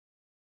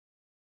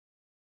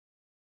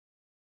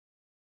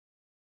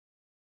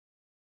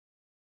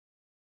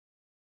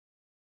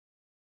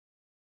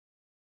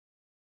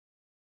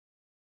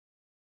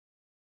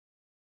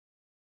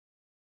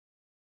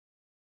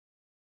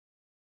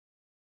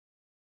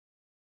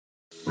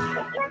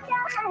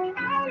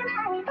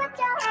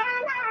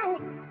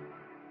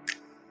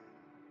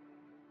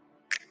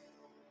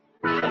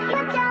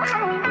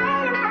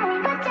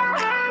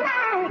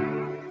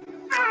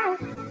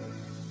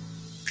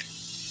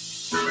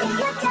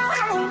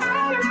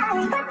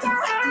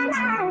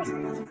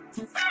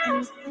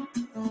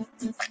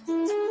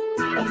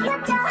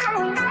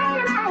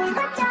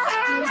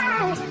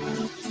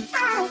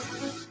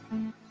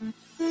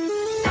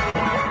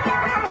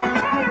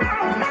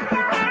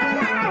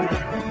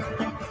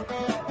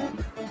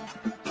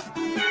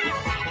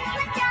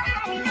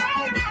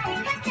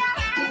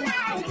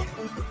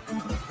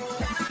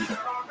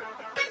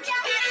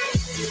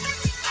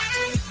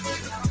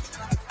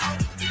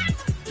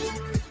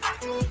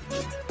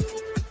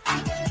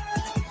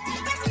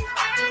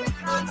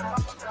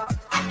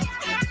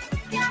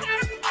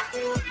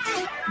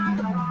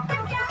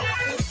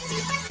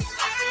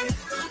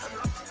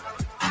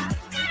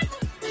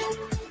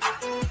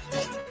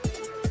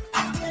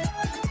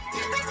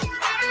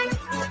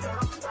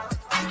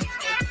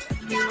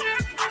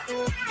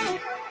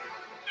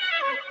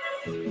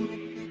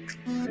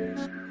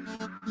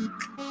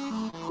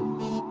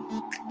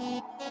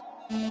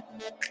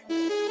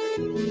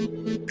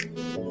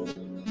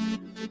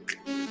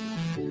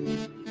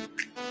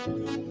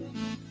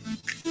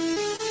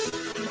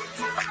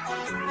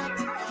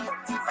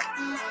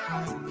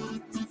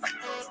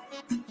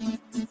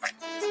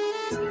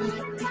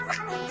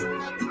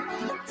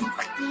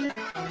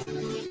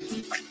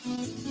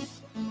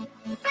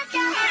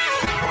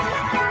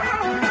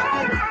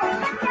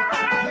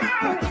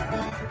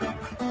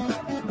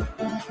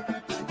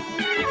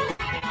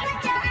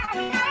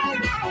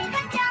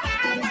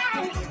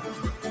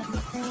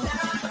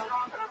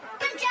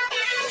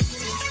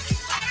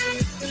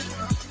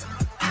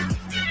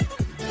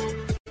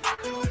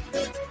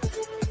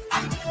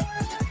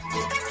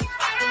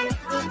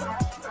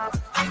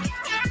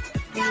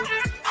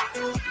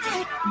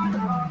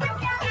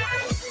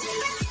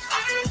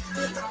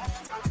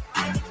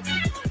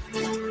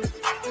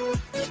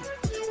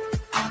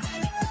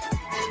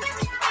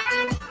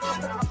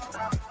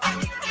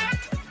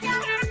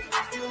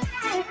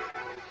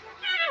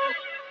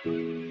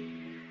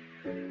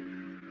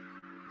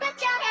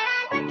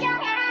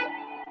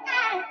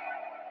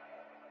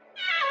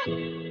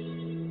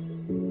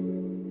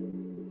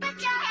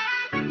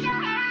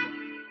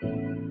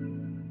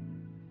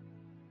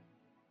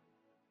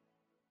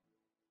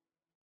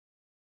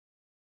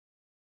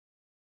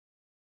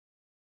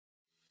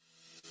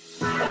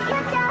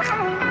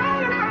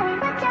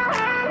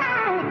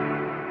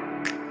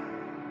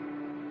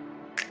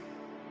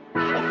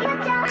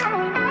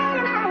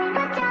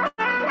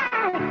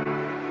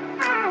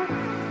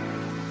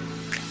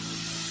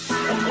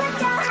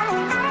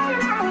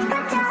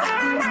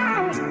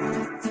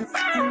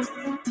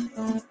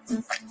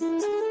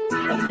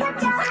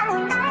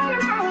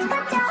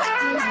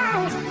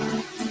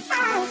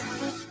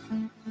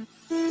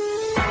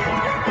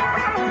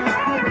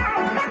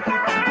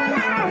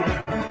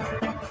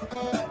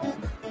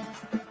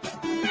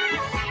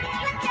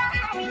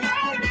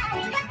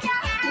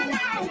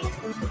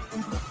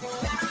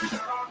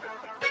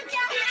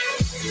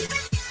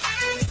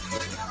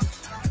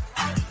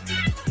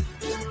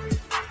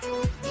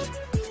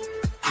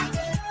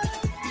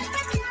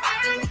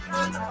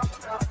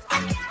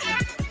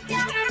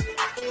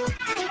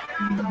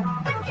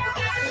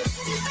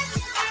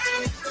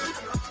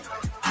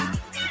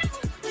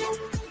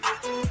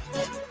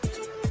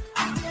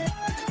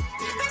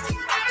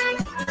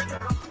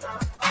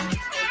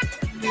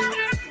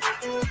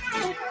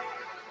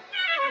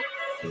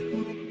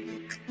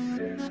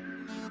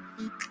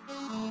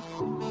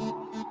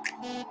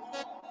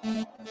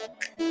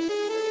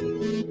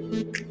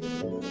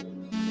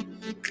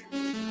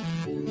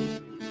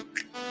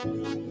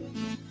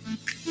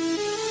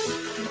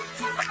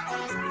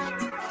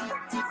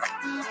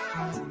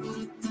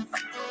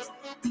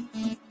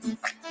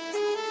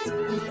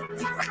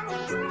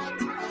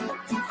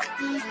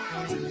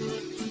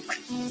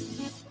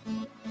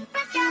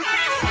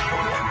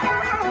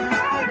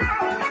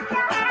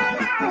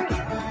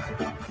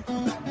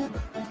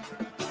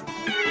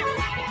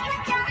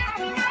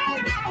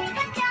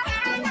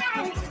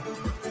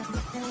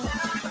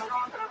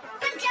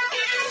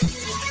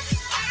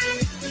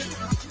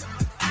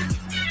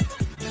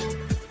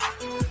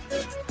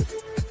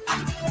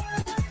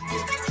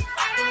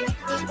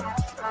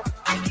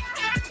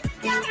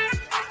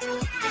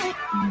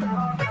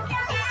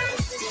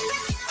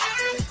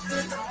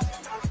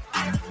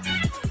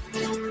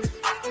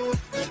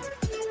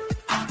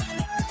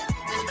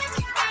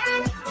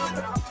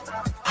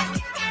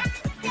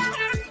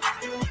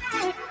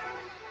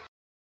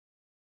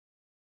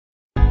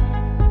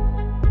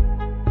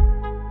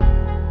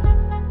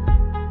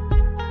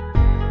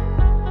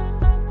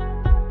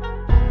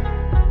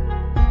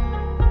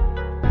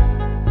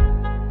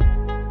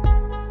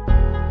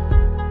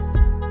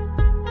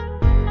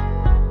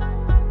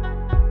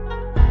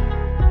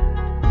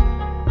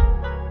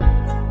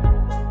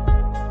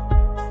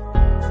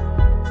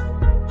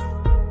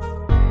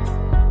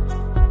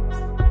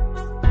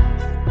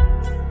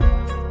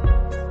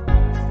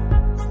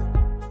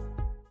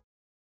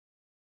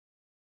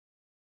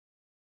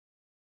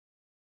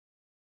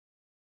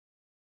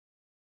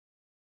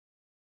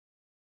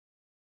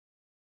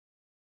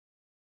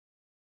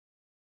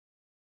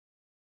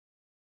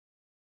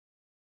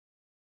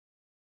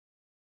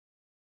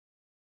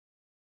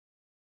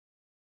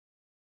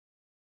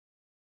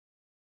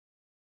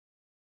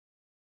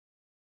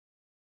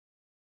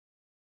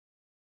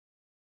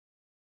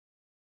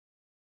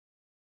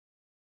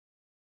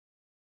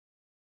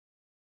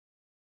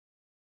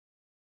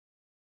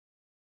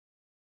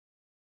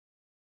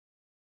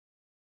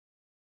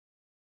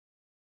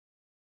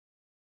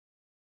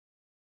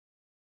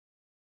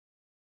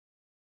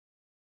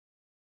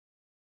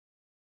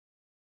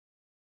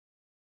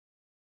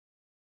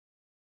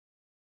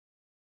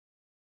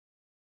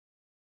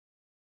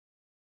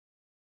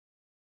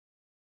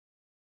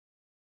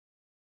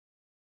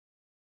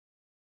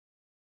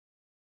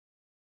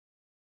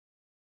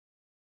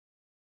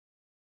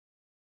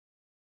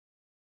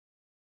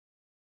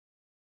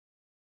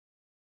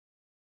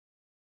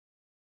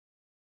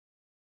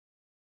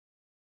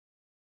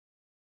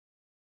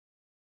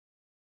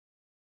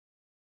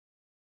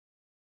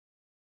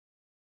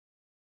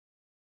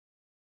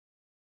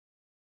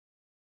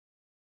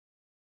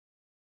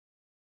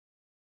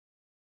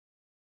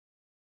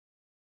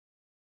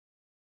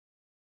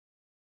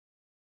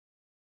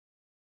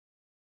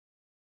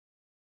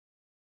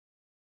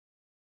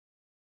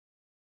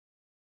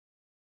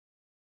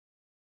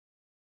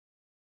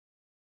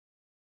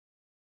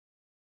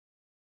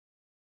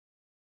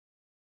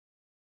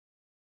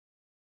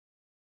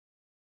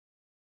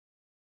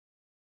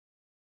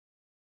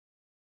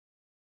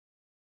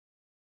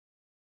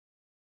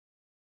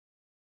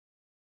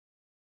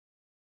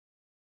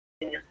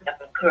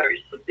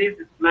courage. So this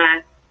is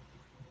my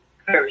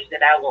courage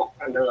that I want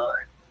from the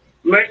Lord.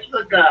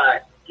 Merciful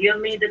God, give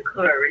me the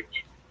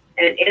courage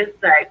and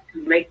insight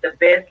to make the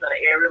best of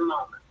every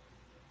moment,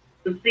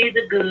 to see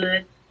the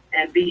good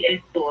and be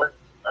a source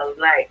of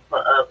light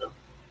for others.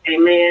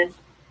 Amen.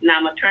 Now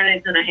I'm going to turn it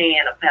into the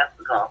hand of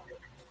Pastor Garfield.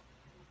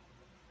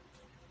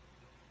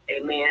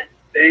 Amen.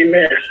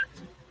 Amen.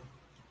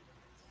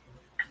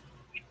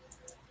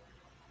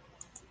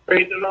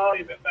 Praise the Lord,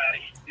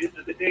 everybody. This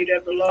is the day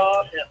that the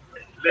Lord has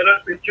made. Let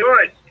us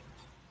rejoice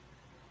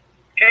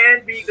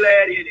and be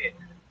glad in it.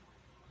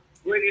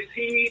 Great is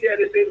he that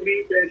is in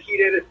me than he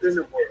that is in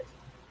the world.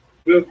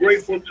 We're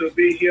grateful to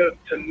be here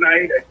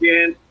tonight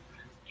again.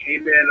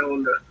 Amen.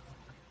 On the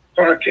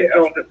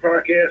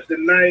podcast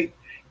tonight.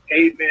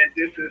 Amen.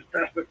 This is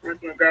Pastor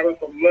Franklin Garland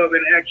from Love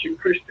and Action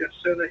Christian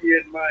Center here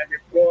in Miami,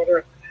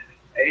 Florida.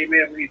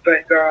 Amen. We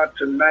thank God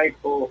tonight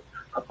for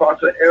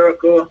Apostle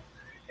Erica.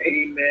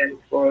 Amen.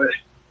 For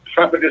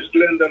Prophetess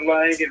Glenda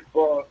Lang and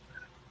for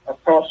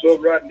Apostle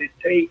Rodney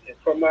Tate and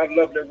for my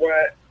lovely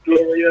wife,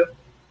 Gloria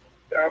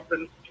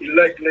Garvin,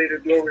 elect Lady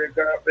Gloria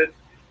Garvin.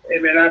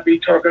 Amen. I'll be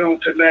talking on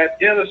tonight,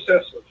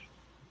 intercessors.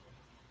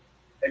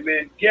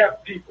 Amen.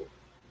 Gap people.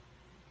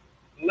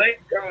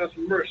 Link God's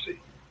mercy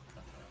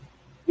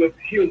with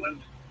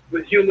human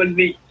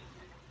needs.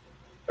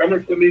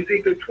 Coming from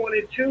Ezekiel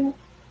 22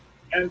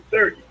 and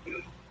 30.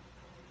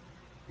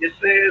 It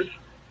says,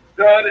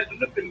 God is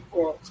looking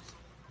for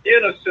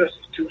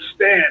intercessors to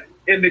stand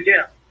in the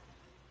gap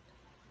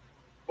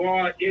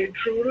for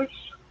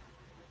intruders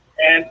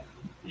and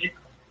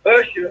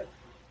usher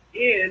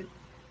in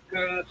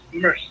God's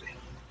mercy.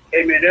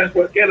 Amen. That's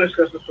what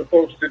intercessors are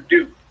supposed to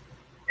do.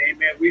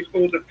 Amen. We're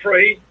supposed to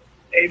pray,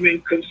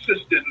 amen,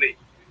 consistently,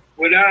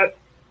 without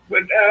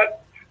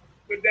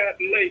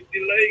delay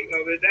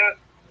or without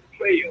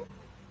fail.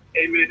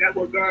 Amen. That's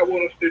what God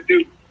wants us to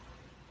do.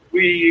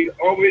 We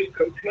always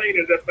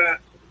complaining about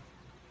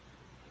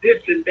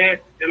this and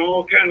that and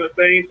all kind of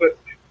things, but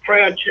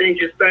prayer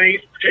changes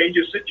things,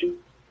 changes situations.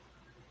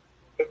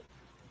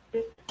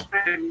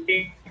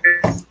 He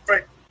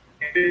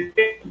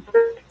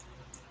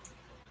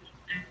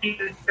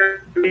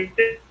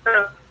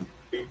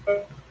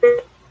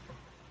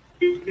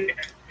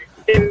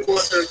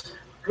was the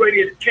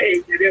greatest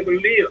king that ever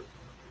lived,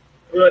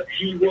 but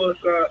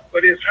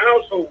but his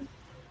household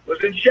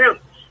was in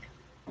shambles.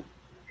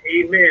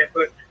 Amen.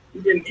 But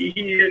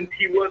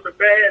he was a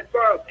bad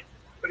father,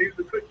 but he was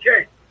a good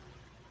king.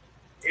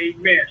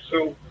 Amen.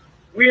 So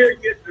we're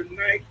here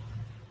tonight,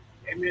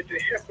 amen, to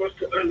help us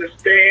to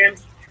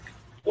understand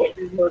what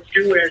we must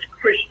do as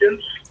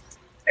Christians,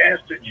 as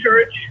the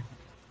church.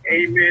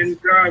 Amen.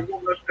 God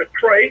wants us to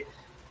pray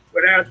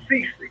without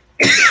ceasing.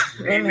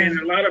 Amen.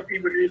 A lot of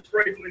people just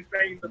pray when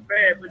things are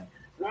bad, but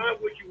why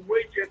would you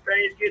wait till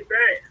things get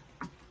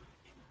bad?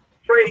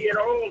 Pray at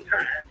all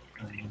times.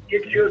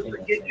 Get your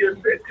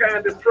set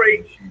time to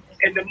pray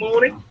in the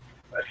morning,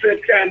 a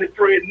set time to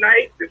pray at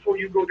night before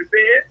you go to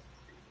bed.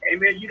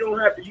 Amen. You don't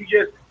have to, you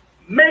just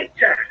make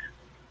time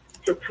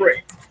to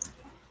pray.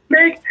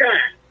 Make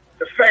time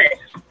to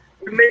fast.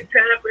 We make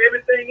time for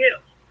everything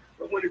else.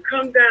 But when it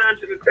comes down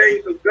to the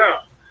things of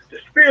God, the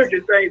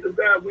spiritual things of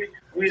God,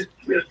 we're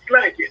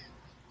slacking.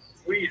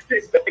 We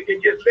sit back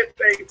and just let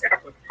things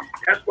happen.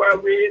 That's why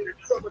we're in the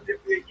trouble that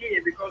we're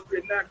in, because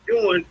we're not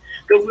doing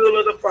the will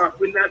of the Father.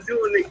 We're not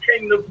doing the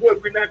kingdom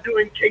work. We're not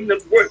doing kingdom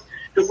work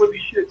the way we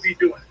should be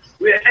doing.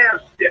 We're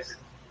half-stepping.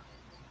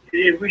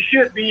 And we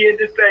should be in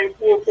this thing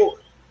full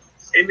force.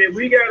 Amen.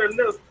 We got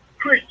enough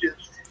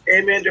Christians,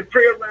 amen, to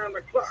pray around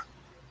the clock.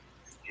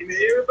 Amen.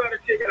 Everybody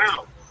take it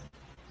out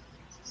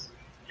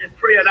and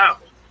pray it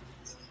out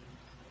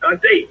a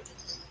day,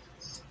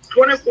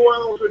 24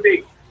 hours a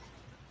day.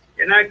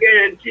 And I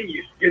guarantee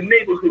you, your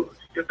neighborhood,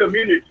 your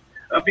community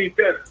will be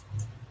better.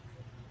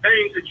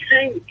 Things will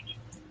change.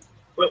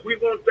 But we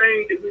want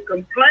things that we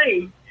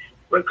complain,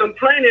 but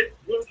complaining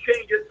won't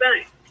change a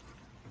thing.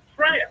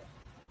 Prayer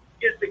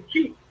is the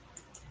key.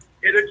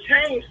 It'll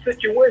change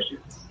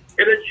situations.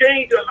 It'll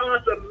change the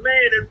hearts of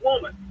man and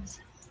woman.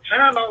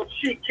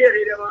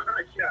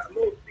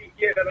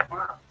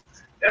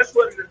 That's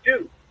what it'll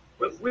do.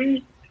 But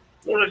we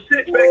want to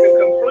sit back and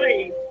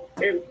complain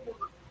and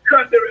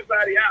cut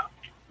everybody out.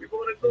 We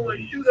want to go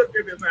and shoot up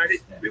everybody.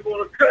 We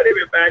want to cut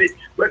everybody.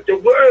 But the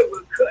word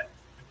will cut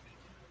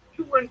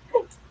to and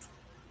fro.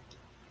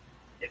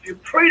 If you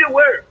pray the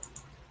word,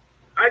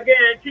 I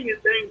guarantee you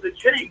things will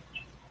change.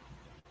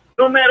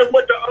 No matter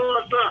what the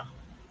odds are.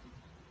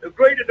 The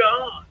greater the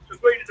odds, the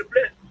greater the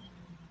blessings.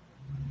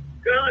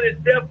 God is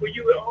there for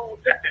you at all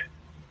times.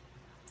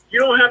 You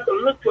don't have to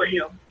look for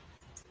him.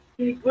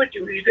 He's with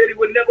you. He said he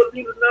would never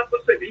leave us nor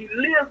forsake us. He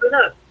lives in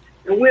us,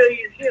 and we're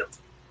in him.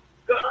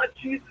 God,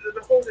 Jesus, and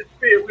the Holy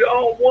Spirit, we're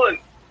all one.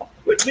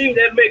 With me,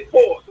 that make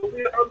four. So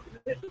we are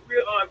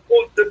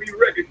supposed to be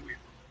reckoned with.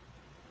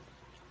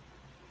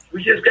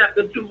 We just got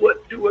to do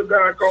what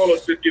God called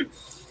us to do,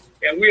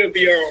 and we'll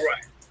be all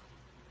right.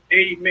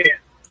 Amen.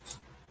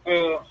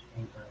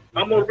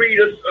 I'm going to read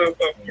a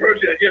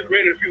verse I just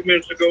read a few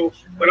minutes ago,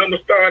 but I'm going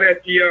to start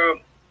at the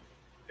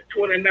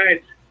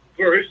 29th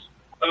verse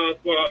of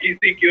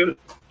Ezekiel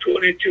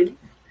 22. He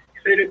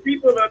said, the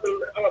people of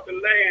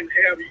the land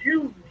have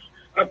used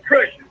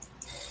oppression,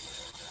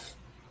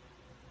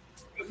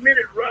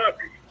 committed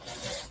robbery,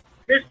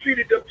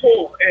 mistreated the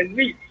poor and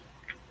needy,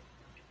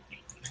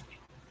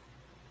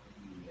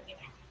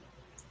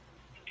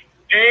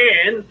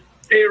 and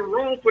they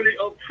wrongfully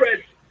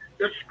oppressed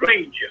the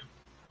stranger.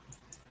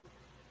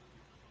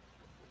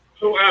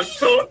 So I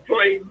sought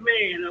for a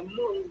man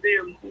among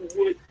them who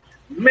would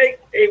make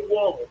a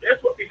wall.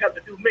 That's what we have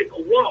to do, make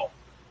a wall.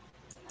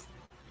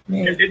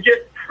 Yeah. And to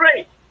just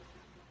pray.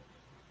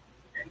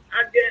 And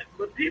I guess,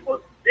 but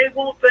people, they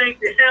want things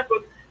to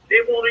happen.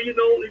 They want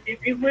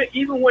to,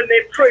 even when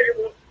they pray,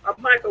 they want a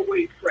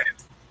microwave prayer.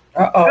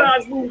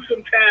 God moves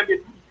sometimes,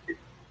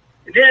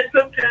 and then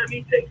sometimes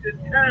he takes his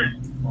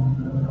time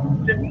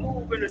to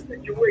move in a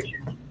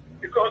situation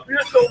because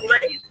we're so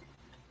lazy.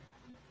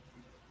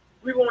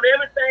 We want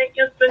everything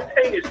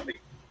instantaneously.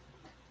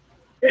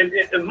 And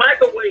the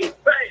microwave,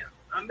 bam.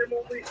 I remember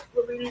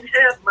when we didn't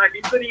have microwave,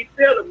 he couldn't even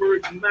sell a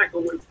virgin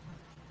microwave.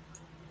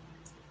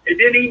 It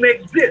didn't even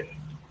exist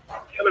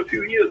until a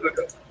few years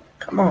ago.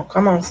 Come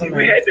on,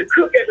 somebody. We had to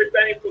cook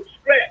everything from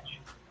scratch.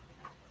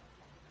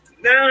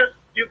 Now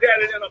you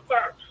got it in a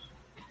box.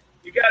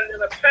 You got it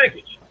in a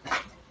package.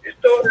 You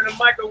store it in a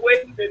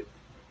microwave and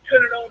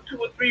turn it on 2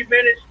 or 3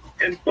 minutes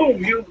and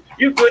boom,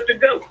 you good to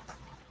go.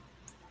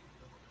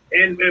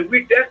 And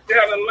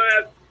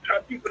that's how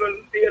people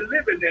are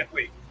living that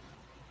way.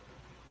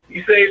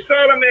 He says,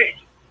 Solomon,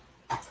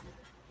 well,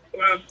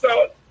 I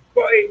sought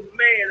for a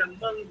man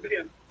among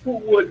them who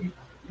would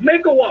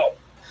make a wall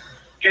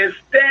and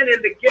stand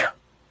in the gap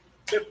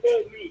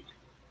before me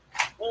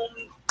on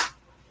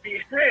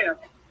behalf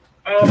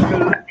of the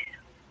land,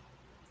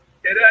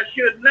 that I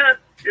should not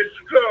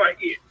destroy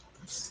it.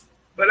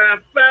 But I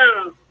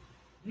found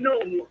no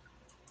one.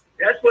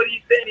 That's what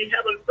he said. He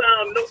haven't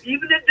found no,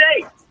 even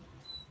today.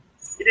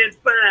 He didn't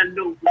find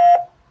no one.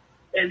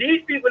 And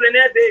these people in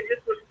that day, this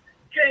was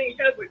King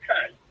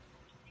Hezekiah.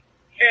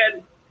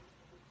 And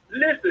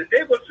listen,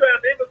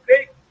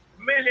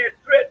 man had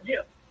threatened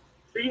him.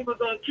 So he was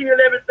going to kill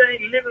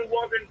everything, living,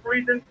 walking,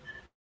 breathing.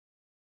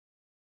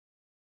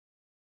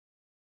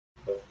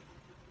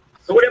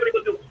 So whatever they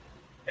were doing.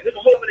 And they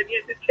were hoping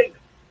against his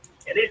kingdom.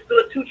 And they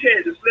stood 2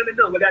 chances, slim and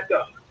none without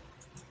God.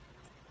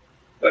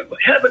 But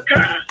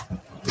Hezekiah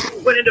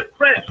went into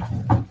prayer,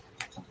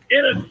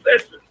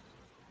 intercession,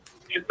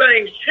 and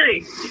things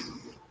changed.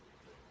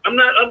 I'm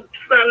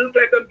trying to look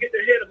like I'm getting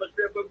ahead of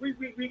myself, but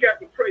we got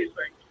to pray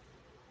things.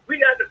 We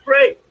got to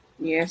pray.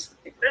 Yes.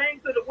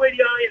 Things are the way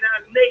they are in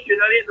our nation,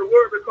 not in the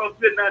world, because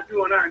we're not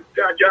doing our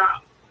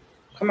job.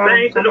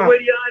 Things are the way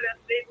they are in our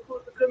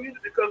neighborhood, the community,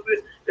 because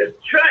the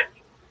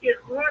church is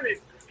running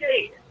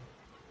scared.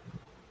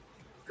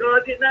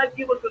 God did not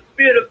give us a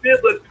spirit of fear,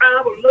 but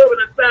power, love,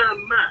 and a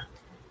sound mind.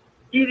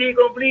 He ain't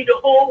going to believe the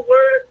whole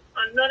word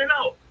or none at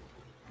all.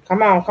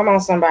 Come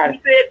on, somebody.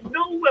 He said,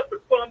 no weapon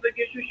formed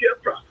against you shall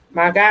prosper.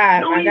 My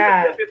God, no my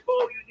God.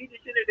 Before you need to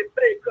sit in the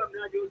faith come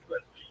down your way.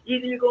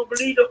 Either you're going to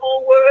believe the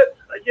whole word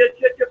or just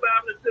shut your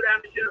Bible and sit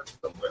down and shut up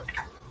somewhere.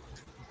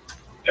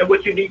 That's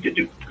what you need to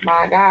do.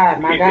 My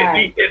God, my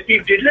God. If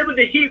you deliver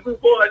the Hebrew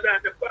boys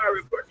out the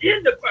fiery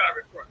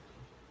furnace,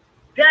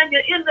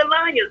 Daniel in the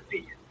lion's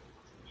den.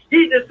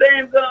 He's the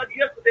same God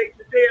yesterday,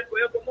 today, and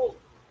forevermore.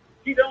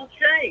 He don't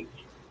change.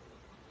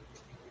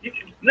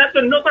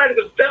 Nobody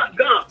can stop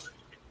God.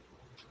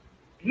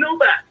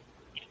 Nobody.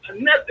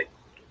 Nothing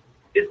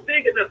is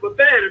big enough or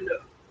bad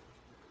enough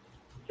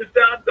to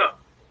stop God.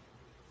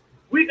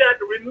 We got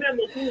to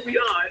remember who we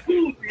are and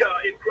whose we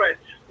are in Christ.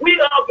 We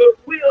are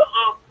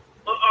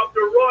of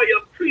the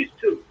royal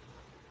priesthood.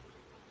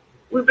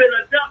 We've been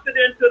adopted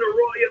into the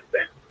royal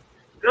family.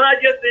 God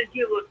just didn't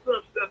give us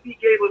some stuff. He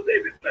gave us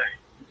everything.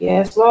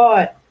 Yes,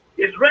 Lord.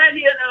 It's right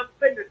here in our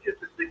fingertips,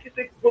 the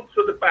 66 books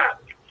of the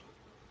Bible.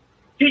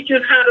 Teach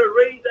us how to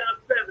raise our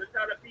families,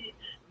 how to be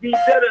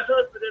better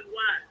husband and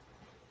wife,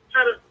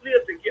 how to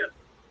live together,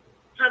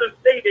 how to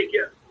stay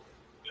together,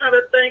 how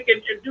to think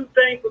and do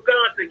things for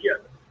God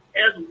together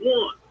as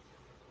one,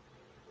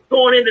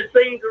 going in the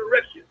same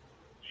direction.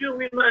 Sure,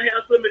 we might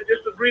have some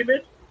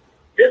disagreements.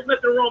 There's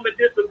nothing wrong with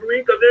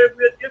disagreeing because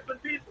we're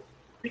different people.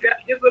 We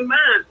got different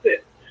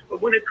mindsets.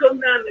 But when it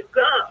comes down to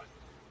God,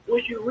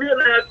 once you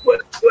realize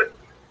what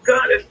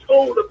God has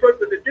told a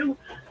person to do,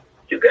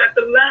 you got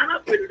to line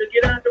up with it to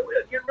get out the way,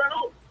 get run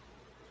over.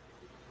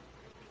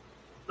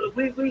 But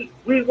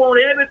we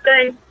want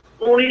everything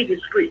on easy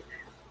street.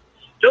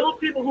 Those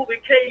people who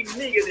became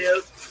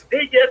millionaires,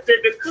 they just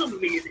didn't become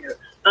millionaires.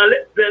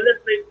 Unless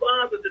their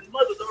fathers and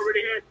mothers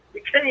already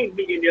became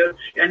millionaires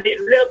and they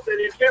left an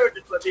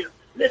inheritance for them.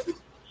 Listen,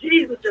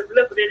 Jesus just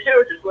left an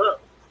inheritance for us.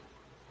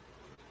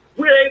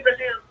 We're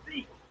Abraham's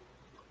seed.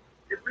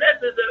 The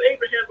blessings of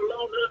Abraham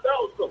belong to us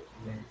also.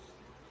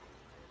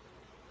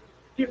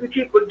 People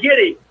keep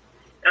forgetting.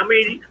 I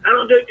mean, I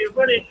don't know if you're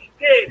running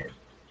scared.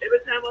 Every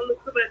time I look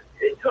at them,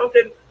 they're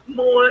talking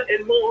more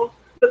and more.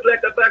 Look like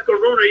about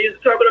Corona. He's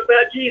talking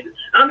about Jesus.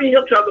 I mean,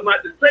 I'm talking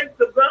about the saints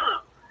of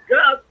God,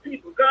 God's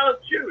people,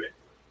 God's children.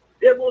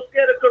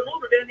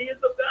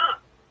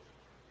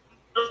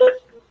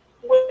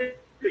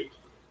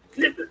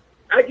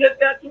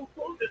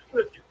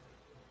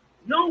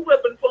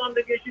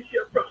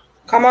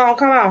 Come on,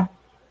 come on.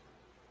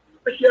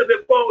 Shall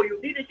before you.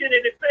 Leadership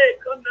in the faith,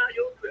 come down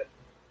your way.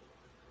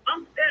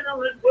 I'm standing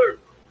on his word.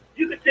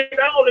 You can take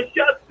all the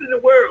shots in the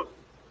world.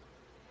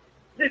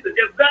 Listen,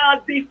 if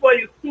God be for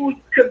you, who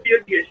can be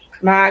against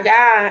you? My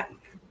God.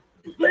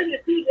 When you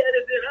see that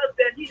is in us,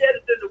 that he that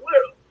is in the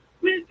world,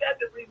 we've got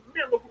to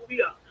remember who we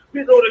are.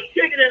 We're going to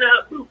shake it in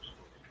our boots.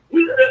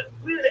 We're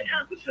the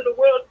answer to the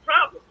world's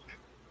problems.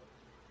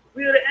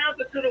 We're the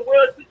answer to the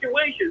world's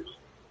situations,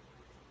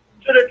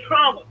 to the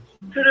trauma,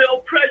 to the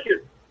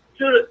oppression,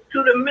 to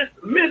the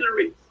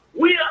misery.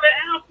 We are the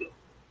answer.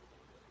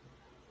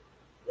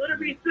 Let it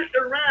be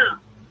sitting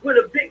around with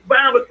a big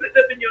Bible sitting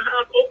up in your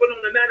house, open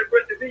on the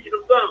 91st division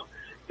of Psalm.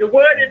 The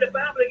word in the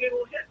Bible again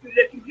will help you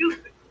that you use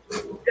it.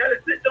 You gotta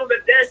sit on the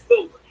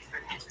dashboard.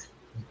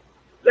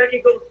 Like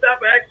it's gonna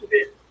stop an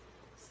accident.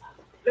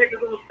 Like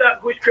it's gonna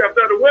stop witchcraft.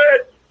 Now the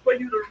word for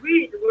you to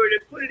read the word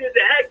and put it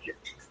into action.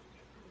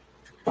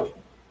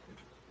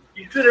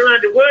 You sit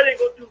around, the word ain't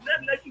gonna do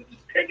nothing like you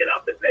just take it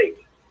off the page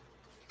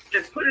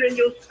and put it in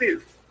your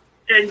spirit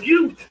and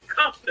use it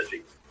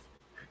constantly.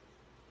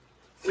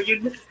 When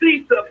you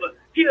see something,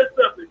 hear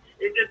something,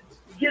 and just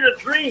get a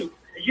dream,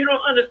 and you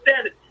don't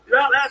understand it.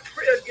 Lord, I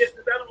pray against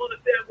this. I don't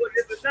understand what it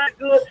is. If it's not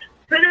good,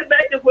 send it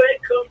back to where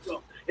it comes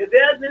from. If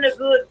there's any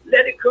good,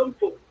 let it come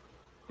forth.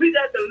 We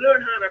got to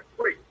learn how to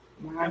pray.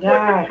 My and God.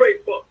 what to pray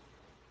for.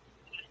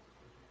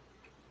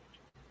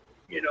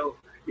 You know,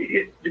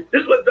 this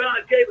is what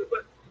God gave us,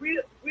 but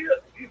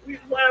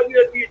why we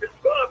are being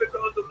destroyed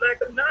because of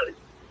lack of knowledge.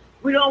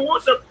 We don't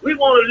want to. We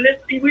want to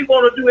listen. We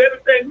want to do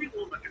everything we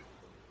want to do.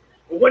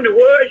 But when the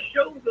word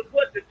shows us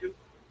what to do,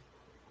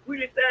 we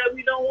decide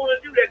we don't want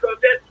to do that because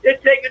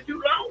it's taking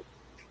too long.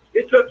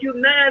 It took you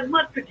 9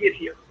 months to get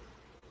here.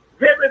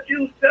 Very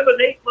few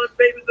 7, 8 months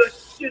babies are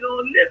still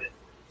on living.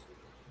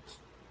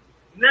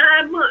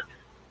 9 months.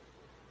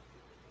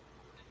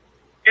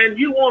 And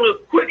you want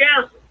a quick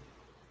answer.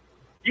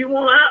 You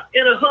want out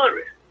in a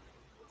hurry.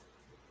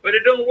 But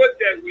it don't work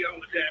that way all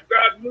the time.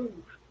 God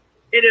moves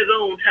in his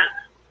own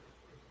time.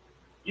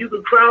 You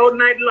can cry all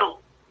night long,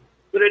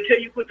 but until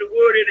you put the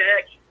word into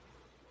action,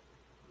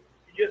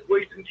 you're just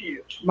wasting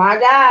tears. My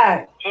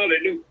God.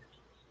 Hallelujah.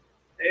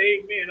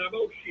 Amen.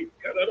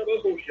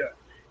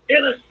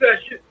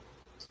 Intercession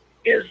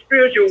in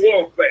spiritual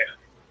warfare,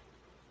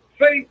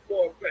 faith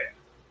warfare.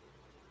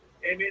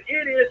 And it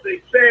is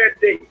a sad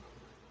day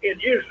in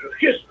Israel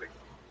history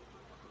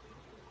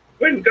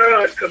when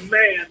God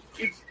commands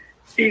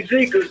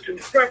Ezekiel to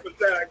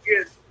prophesy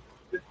against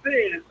the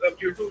sins of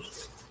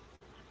Jerusalem,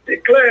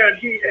 declaring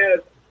he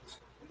has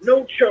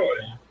no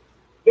choice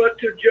but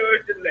to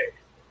judge the land.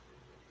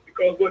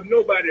 Because what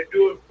nobody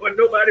doing, what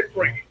nobody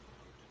praying.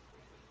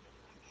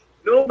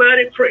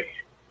 Nobody praying.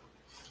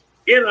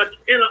 In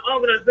an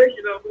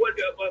organization of what,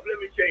 let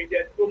me change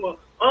that, from an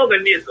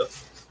organism.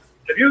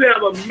 If you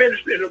have a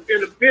ministry in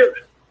a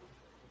building,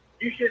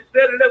 you should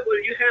set it up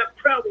where you have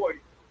prayer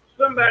warriors.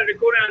 Somebody to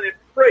go down and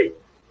pray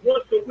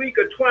once a week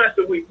or twice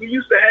a week. We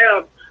used to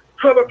have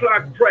 12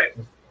 o'clock prayer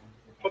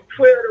from 12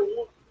 to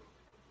 1.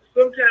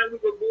 Sometimes we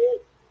would go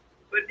over,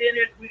 but then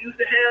we used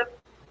to have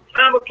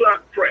 5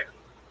 o'clock prayer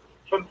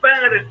from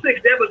 5 to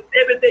 6. That was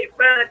every day,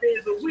 5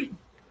 days a week.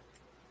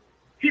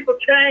 People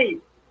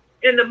came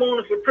in the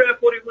morning for prayer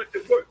before they went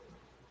to work.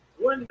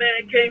 One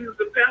man came, he was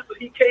a pastor.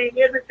 He came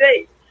every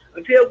day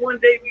until one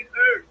day we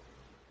heard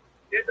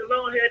that the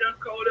Lord had us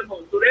called him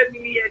home. So that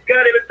means he had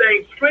got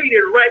everything straight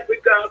and right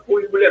with God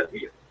before he left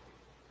here.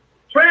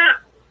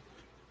 Prayer.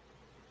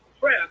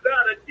 Prayer.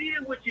 God will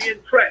deal with you in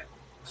prayer.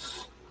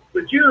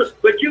 But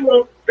you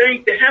want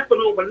things to happen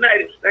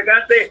overnight. Like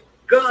I said,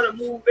 God will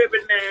move every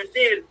now and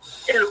then,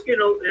 and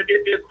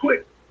and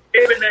quick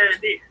every now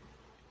and then.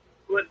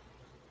 But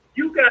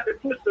you got to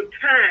put some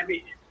time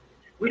in.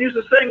 We used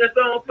to sing a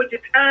song, put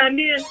your time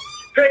in,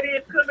 payday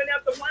is coming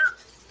after a while.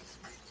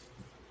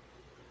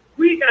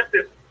 We got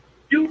to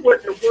do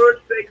what the word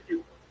says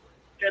do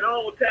at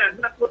all times,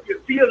 not what you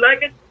feel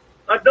like it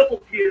or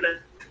don't feel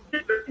like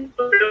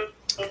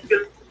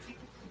it.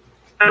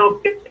 I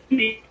don't think give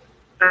me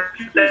a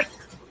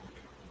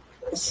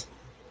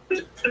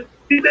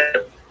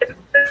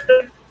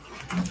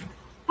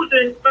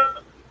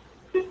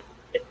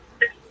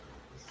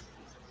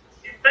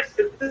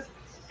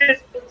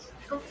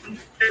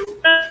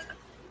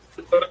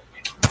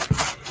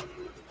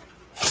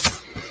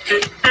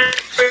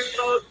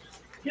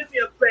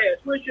fast.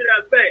 When should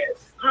I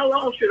fast? How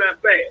long should I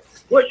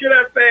fast? What should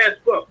I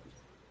fast for?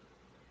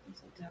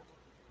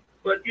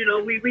 But we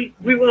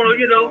want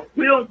to,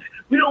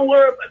 we don't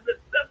worry about the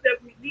stuff that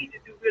we need to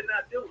do. We're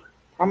not doing.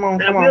 Come on,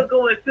 now we'll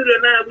go and sit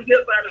in line. We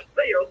get by the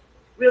sale.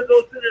 We'll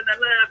go sit in the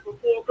line from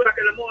 4 o'clock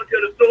in the morning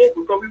till the store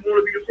because we want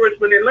to be the first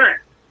one in line.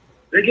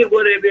 They get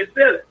what they've been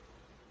selling.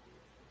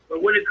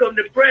 But when it comes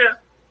to prayer,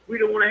 we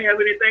don't want to have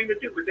anything to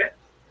do with that.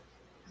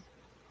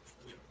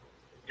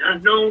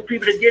 I've known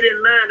people to get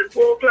in line at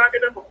 4 o'clock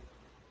in the morning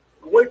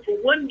and wait for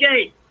one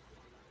game,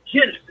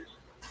 Genesis.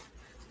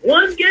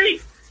 One game.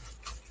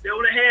 They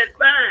only had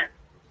 5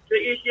 to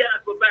issue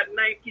out for about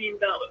 $19.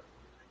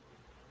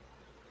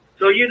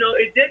 So,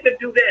 if they could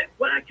do that,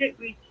 why can't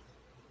we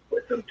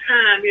put some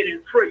time in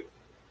and pray?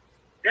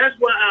 That's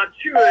why our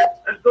children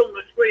are going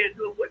astray and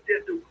doing what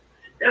they're doing.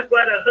 That's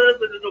why the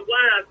husbands and the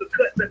wives are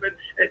cutting up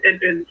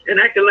and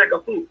acting like a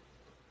fool.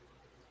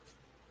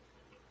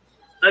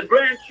 Our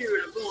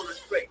grandchildren are going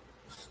astray.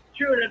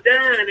 Children are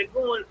dying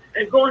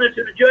and going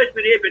into the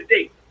judgment every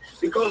day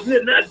because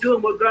we're not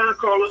doing what God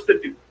called us to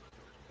do.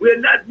 We're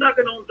not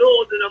knocking on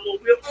doors anymore.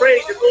 We're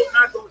afraid to go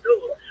knock on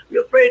doors.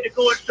 We're afraid to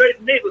go in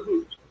certain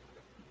neighborhoods.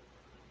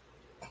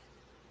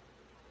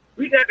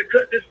 We got to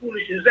cut this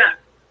foolishness out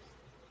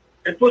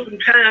and put some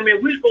time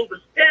in. We're supposed to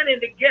stand in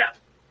the gap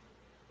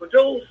for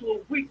those who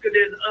are weaker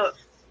than us,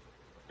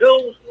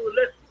 those who are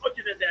less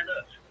fortunate than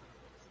us.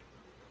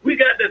 We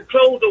got to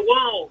close the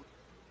walls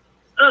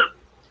up,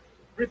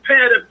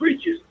 repair the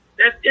breaches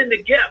that's in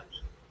the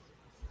gaps.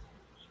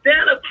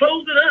 Stand up,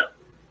 close it up,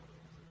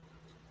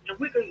 and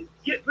we can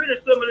get rid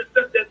of some of the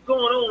stuff that's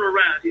going on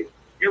around here.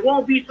 It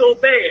won't be so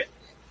bad.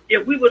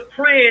 If we was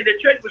praying, the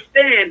church would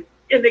stand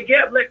in the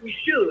gap like we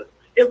should.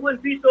 It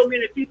wouldn't be so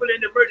many people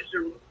in the emergency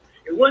room.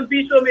 It wouldn't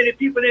be so many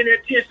people in their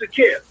intensive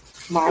care.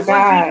 My it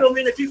God. wouldn't be so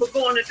many people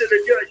going into the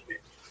judgment.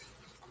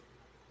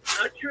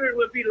 Our children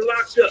would be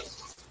locked up.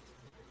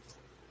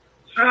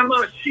 How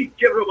much sheep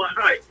give them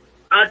a height?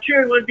 Our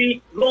children would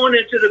be going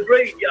into the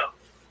graveyard.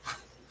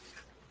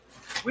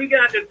 We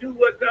got to do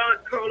what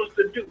God called us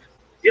to do.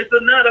 It's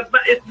not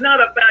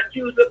about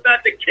you. It's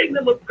about the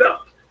kingdom of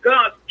God.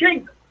 God's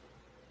kingdom.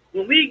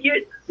 When we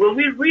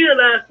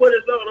realize what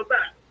it's all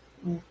about,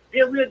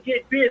 then we'll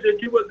get busy and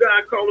do what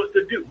God called us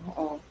to do.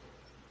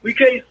 We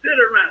can't sit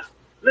around.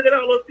 Look at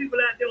all those people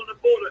out there on the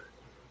border.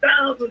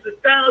 Thousands and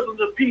thousands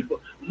of people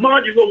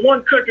marching from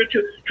one country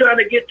to trying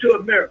to get to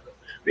America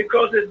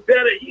because it's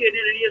better here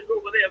than it is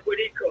over there where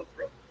they come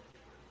from.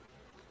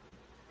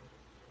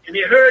 And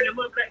they herd them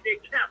up like they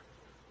camp.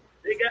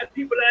 They got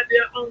people out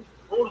there on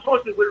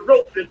horses with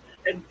ropes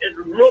and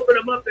roping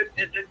them up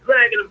and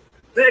dragging them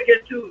back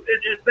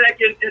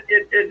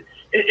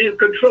in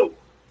control.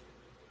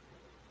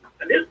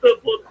 And this is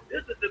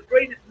the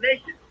greatest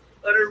nation,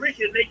 or the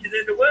richest nation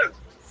in the world.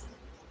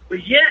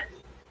 But yet,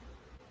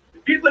 the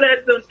people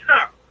that's on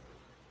top,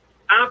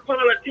 our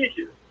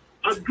politicians,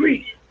 are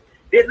greedy.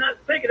 They're not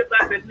thinking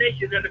about the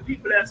nation and the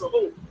people as a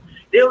whole.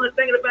 They're only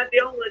thinking about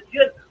their own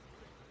agenda.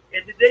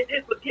 And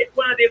they forget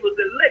why they was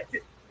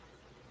elected.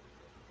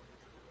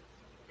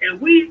 And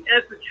we,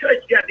 as the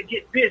church, got to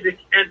get busy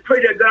and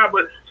pray that God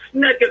will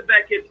snap it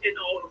back in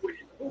all the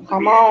ways.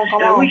 Come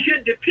on. We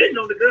shouldn't depend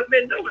on the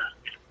government no how.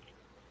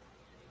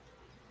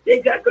 They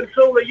got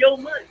control of your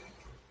money.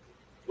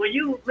 When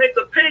you make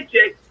a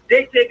paycheck,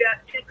 they take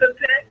out income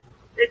tax,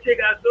 they take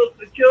out Social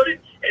Security,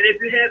 and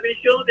if you have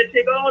insurance, they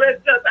take all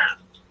that stuff out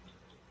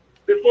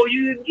before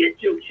you even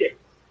get your check.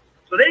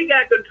 So they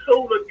got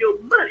control of your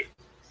money.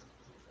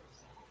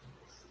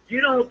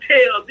 You don't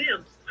tell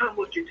them how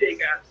much you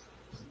take out.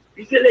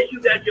 You tell that you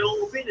got your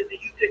own business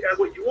and you take out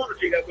what you want to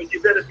take out, but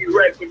you better be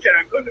right for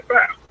time coming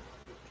by.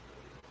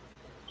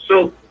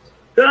 So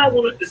God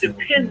wants us to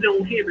depend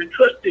on Him and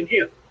trust in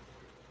Him.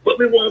 But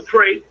we won't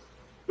pray.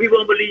 We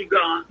won't believe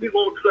God. We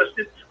won't trust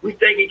Him. We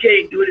think He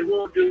can't do it. He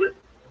won't do it.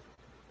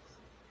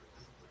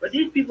 But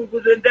these people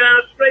was in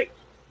dire straits.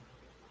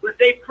 But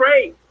they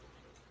prayed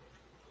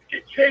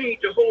and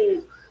changed the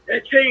whole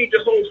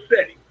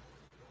setting.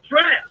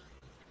 Prayer.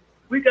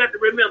 We got to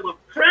remember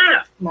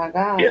prayer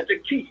is the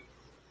key.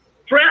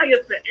 Prayer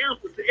is the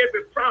answer to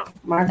every problem.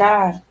 My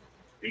God.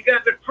 We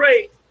got to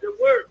pray the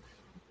word.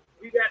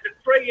 We got to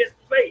pray in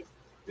faith.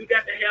 We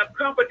got to have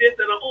confidence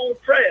in our own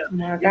prayer.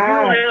 My if God.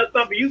 you don't have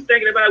something you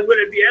thinking about will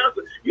it be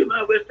answered, you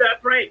might as well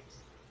start praying.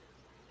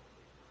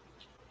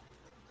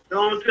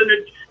 Go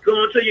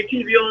until you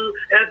keep your own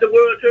as the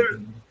world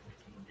turns.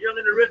 Young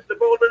and the rest of the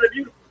bold and the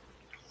beautiful.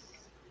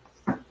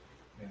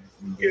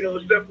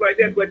 Stuff like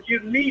that. But you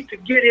need to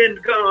get in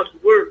God's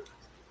word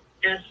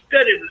and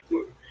study the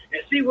word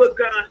and see what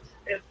God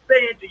is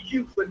saying to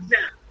you for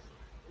now.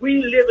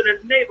 We live in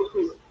a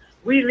neighborhood.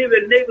 We live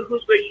in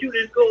neighborhoods where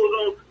shooting goes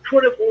on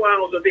 24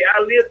 hours a day.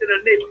 I lived in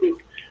a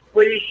neighborhood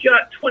where they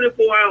shot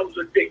 24 hours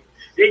a day.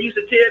 They used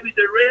to tell me,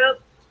 Rev,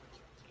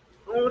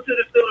 go on to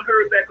the store and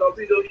hurry back off.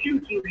 We go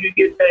shoot you when you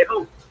get back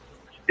home.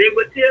 They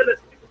would tell us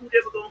who they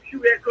were going to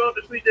shoot across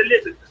the street to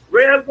listen.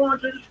 Rev, going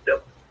to the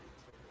store.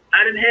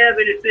 I didn't have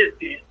any since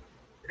then.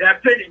 I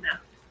got plenty now.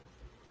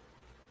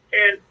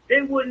 And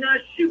they would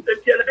not shoot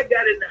until I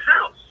got in the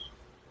house.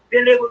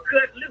 Then they would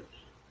cut loose.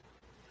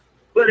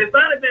 But if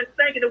I'd have been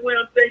thinking the way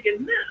I'm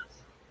thinking now,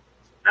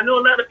 I know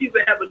a lot of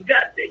people haven't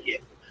got there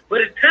yet.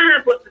 But it's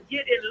time for us to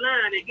get in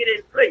line and get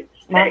in place.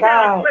 Take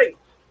our place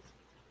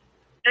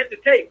at the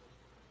table.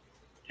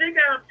 Take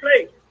our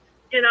place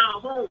in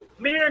our home.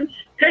 Men,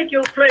 take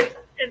your place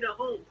in the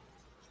home.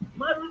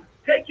 Mother,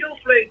 take your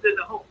place in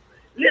the home.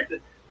 Listen,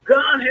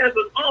 God has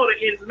an order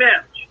in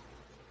marriage.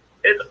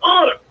 There's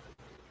order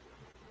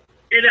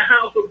in the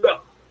house of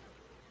God.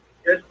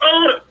 There's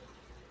order.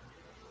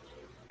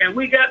 And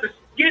we got to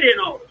get in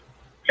order.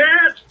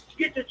 Parents,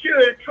 get the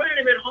children, train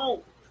them at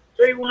home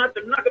so you won't have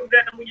to knock them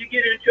down when you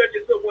get in church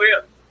or somewhere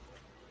else.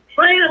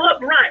 Train them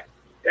up right.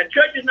 The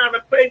church is not a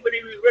place where they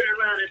be running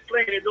around and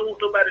playing and don't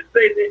want nobody to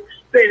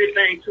say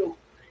anything to them.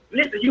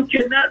 Listen, you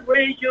cannot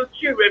raise your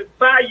children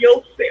by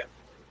yourself.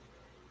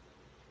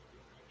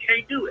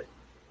 Can't do it.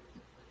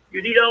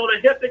 You need all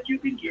the help that you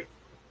can get.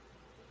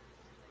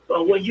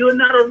 But when you're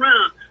not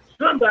around,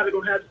 somebody's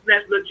going to have to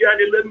snatch little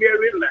Johnny, little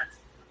Mary life.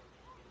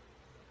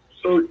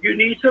 So you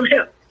need some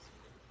help.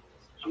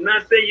 I'm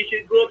not saying you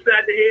should go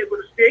upside the head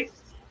with a stick,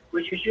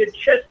 but you should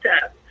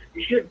chastise.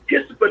 You should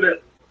discipline them.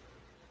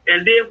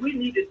 And then we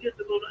need to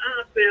discipline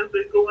ourselves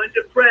and go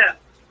into prayer.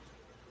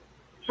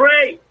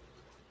 Pray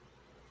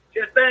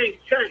till things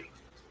change.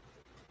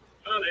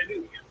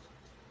 Hallelujah.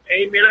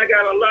 Amen. I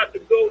got a lot to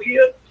go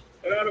here,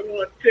 but I don't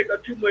want to take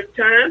up too much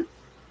time.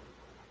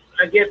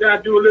 I guess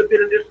I'll do a little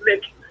bit of this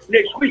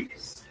next week.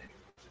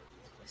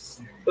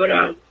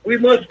 But we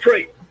must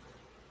pray.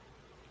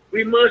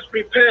 We must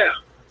prepare.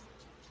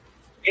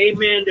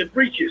 Amen. The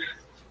breaches.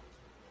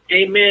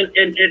 Amen.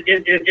 And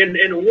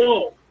the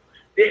wall.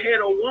 They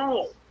had a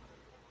wall.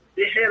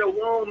 They had a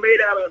wall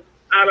made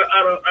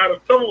out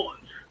of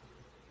thorns,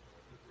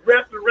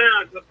 wrapped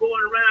around,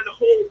 going around the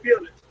whole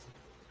building,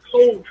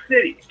 whole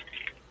city.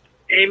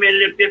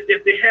 Amen.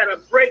 If they had a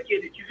break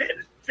in it, you had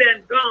to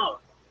stand guard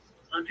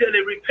until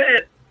they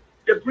repaired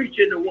the breach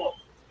in the wall.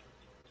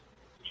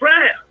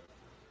 Prayer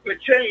will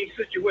change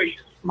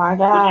situations. My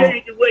God. Will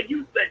change the way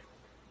you think,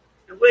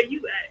 the way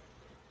you act.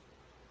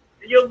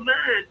 And your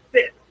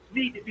mindset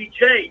need to be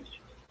changed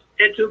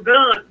into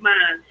God's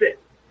mindset.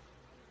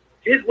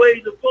 His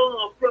ways are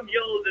far from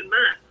yours and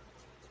mine.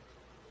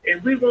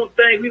 And we want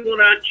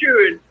our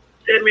children,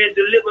 amen,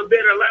 to live a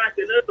better life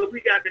than us, but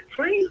we got to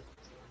train them.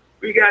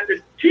 We got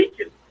to teach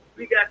them.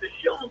 We got to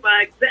show them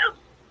by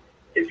example.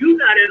 If you're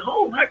not at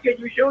home, how can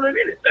you show them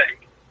anything?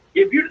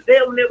 If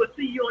they'll never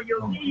see you on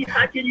your knees,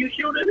 how can you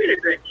show them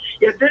anything?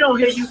 If they don't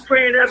hear you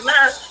praying out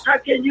loud, how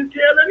can you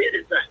tell them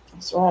anything?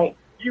 That's right.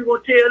 You're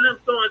going to tell them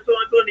so and so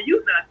and so, and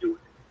you're not doing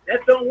it.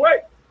 That don't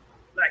work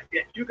like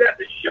that. You got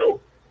to show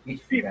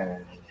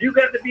people. You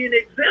got to be an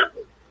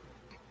example.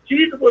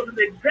 Jesus was an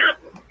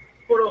example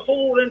for the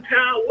whole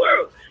entire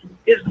world.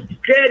 His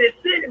daddy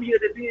sent him here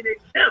to be an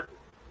example.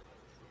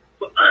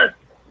 For us,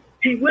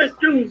 he went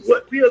through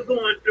what we are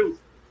going through.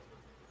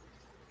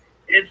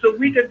 And so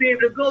we can be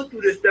able to go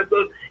through this stuff.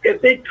 Because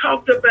if they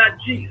talked about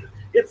Jesus,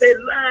 if they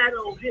lied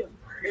on him,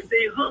 if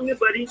they hung him,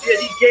 but he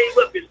gave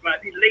up his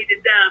life. He laid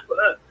it down for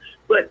us.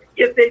 But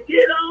if they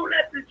did all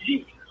that to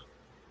Jesus,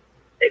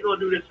 they're going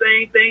to do the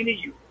same thing to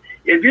you.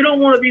 If you don't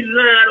want to be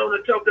lied on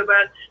and talked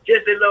about,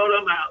 just say, Lord,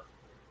 I'm out.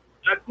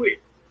 I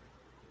quit.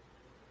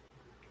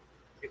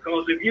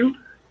 Because if you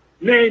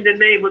name the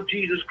name of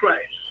Jesus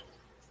Christ,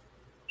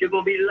 you're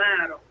going to be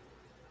lied on.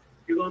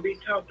 You're going to be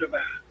talked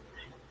about.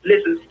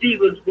 Listen,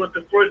 Stephen was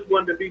the first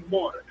one to be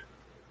martyred.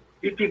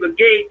 These people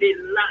gave their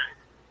life,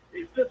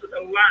 their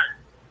physical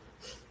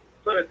life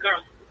for the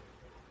gospel.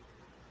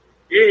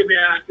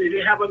 Amen. I say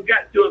they haven't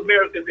got to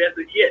America as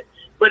of yet,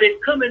 but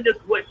it's coming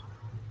this way.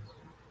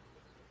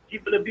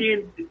 People are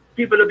being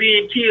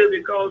killed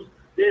because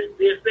they're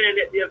saying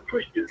that they're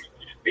Christians.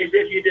 They say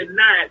if you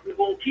deny it, we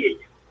won't kill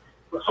you.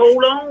 But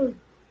hold on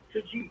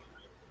to Jesus.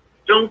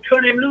 Don't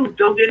turn him loose.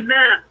 Don't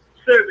deny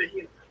serving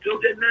him.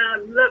 Don't deny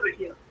loving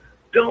him.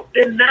 Don't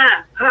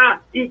deny how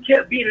he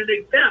kept being an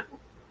example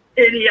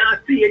in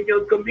ERC, in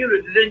your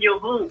communities, in your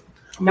home.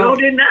 No.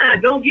 Don't deny.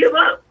 Don't give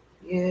up.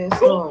 Yes,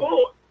 go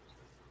forward.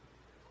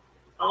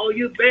 All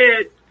you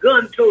bad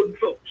gun-toting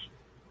folks.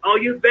 All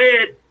you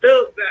bad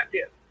thugs out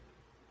there.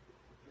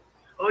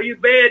 All you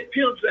bad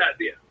pimps out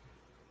there.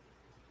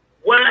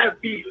 Wife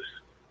beaters.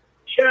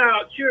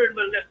 Children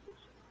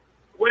molesters.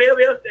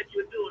 Whatever else that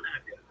you're doing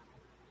out there.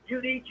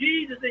 You need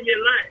Jesus in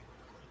your life.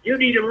 You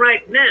need him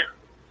right now.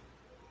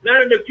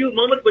 Not in a few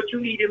moments, but you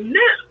need him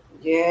now.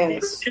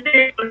 Yes.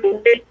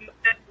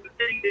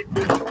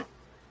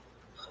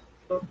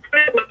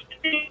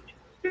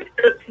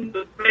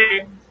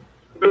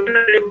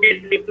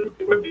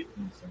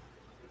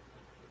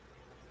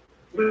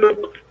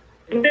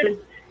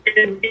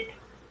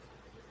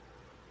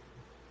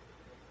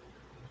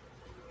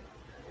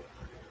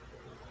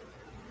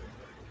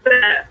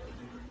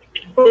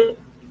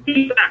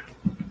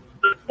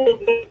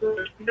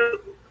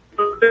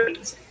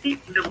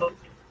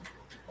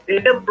 They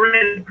have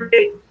brand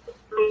great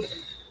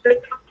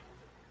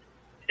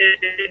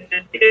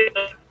and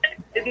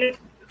didn't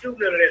do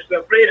none of that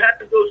stuff. They had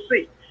to go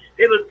see.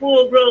 They was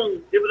full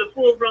grown. They was a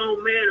full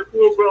grown man and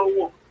full grown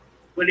woman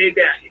when they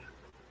got here.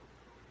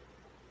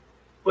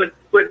 But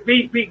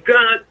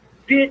God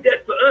did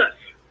that for us.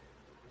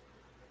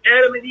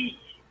 Adam and Eve,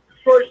 the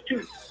first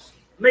two,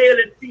 male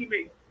and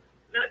female,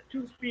 not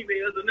two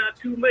females or not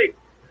two males.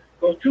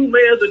 Because two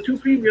males and two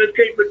females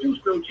can't produce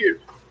no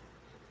children.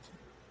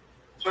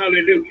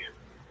 Hallelujah.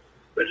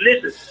 But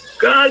listen,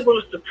 God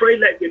wants to pray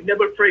like we've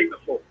never prayed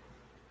before.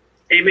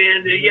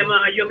 Amen.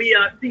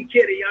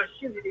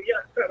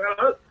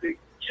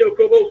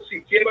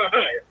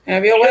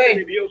 Have your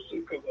way.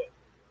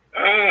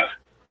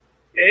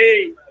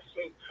 Hey,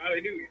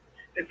 hallelujah.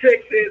 The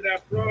text says,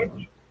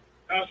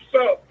 I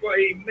sought for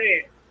a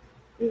man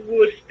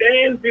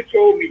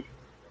before me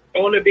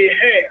on the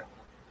behalf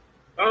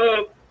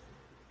of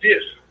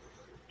this.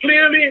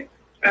 Clearly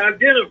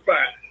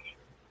identifies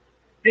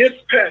this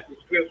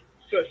passage with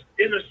such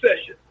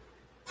intercession.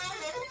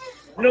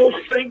 No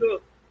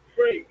single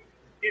phrase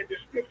in the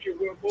scripture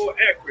were more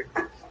accurate.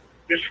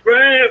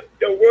 Describe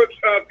the works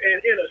of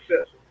an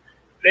intercessor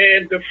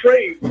than the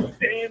phrase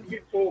stand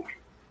before me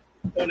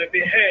on the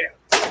behalf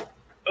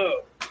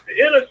of.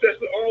 The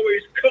intercessor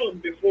always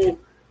comes before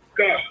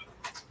God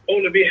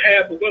on the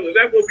behalf of others.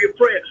 That's what we're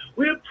praying.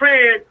 We're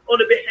praying on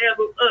the behalf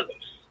of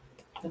others.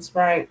 That's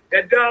right.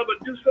 That God will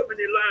do something in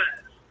their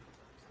lives,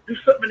 do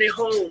something in their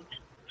homes,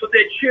 for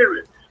their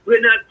children.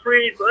 We're not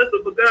praying for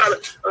others, but God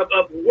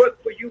of work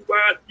for you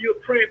while you're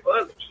praying for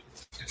others.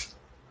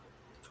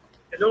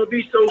 And don't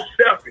be so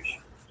selfish.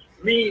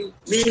 Me,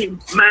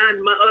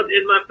 mine, my other,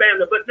 and my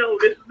family. But no,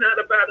 this is not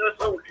about us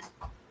only.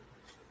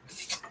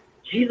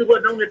 Jesus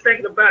wasn't only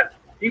thinking about,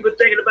 he was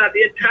thinking about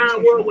the entire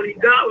world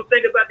God was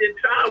thinking about the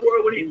entire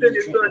world when he sent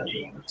his son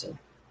Jesus.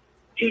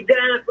 He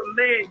died for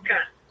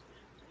mankind,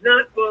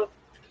 not for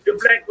the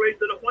black race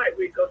or the white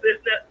race, because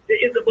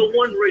there isn't but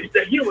one race,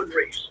 the human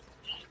race.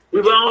 We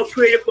were all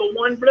created for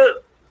one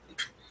blood.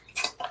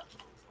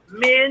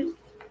 Men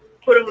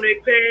put on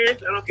their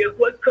pants, I don't care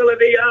what color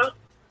they are,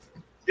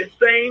 the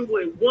same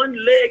way, one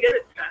leg at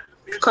a time.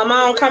 Come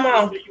on.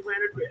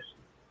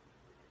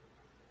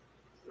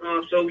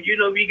 So we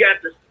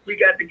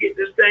got to get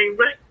this thing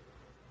right.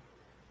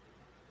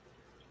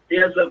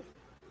 There's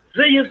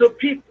zillions of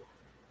people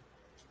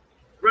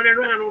running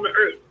around on the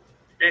earth,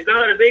 and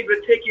God is able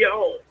to take you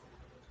all.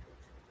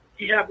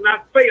 He have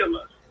not failed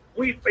us.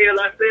 We fail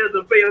ourselves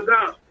and fail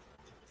God,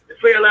 and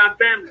fail our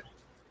families.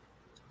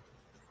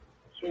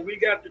 So we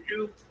got to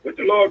do what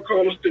the Lord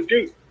called us to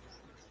do.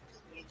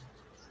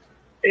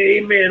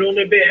 Amen. On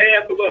the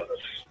behalf of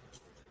others.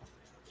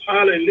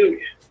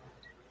 Hallelujah.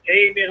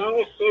 Amen.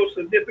 Also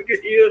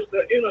significant is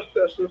the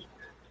intercessor's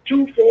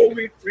twofold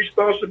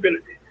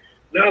responsibility.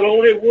 Not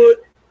only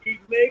would he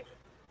make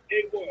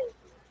a wall,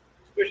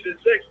 which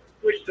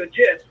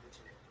suggests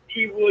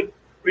he would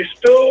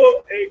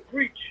restore a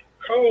breach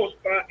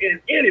caused by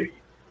an enemy.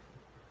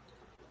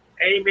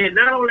 Amen.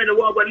 Not only the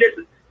wall, but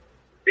listen,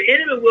 the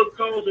enemy will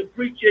cause a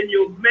breach in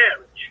your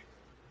marriage,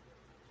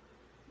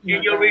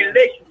 in your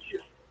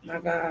relationship,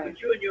 with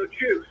you and your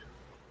children,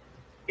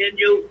 in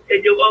your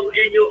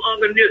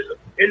organism,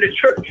 in the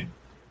church,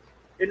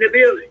 in the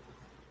building,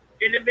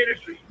 in the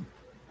ministry.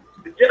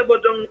 The devil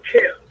don't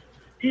care.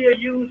 He'll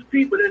use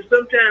people, and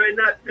sometimes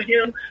not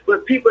him,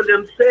 but people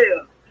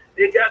themselves.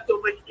 They got so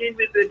much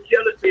envy and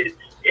jealousy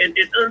and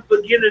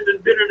unforgiveness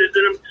and bitterness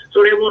in them,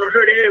 so they want to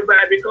hurt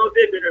everybody because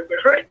they're bitter. But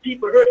hurt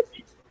people.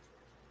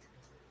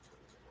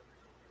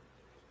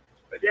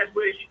 But that's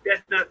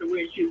not the way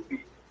it should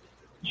be.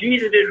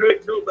 Jesus didn't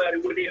hurt nobody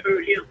when they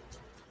hurt him.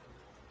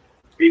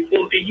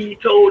 Before he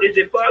told his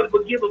Father,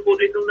 forgive them, for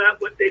they know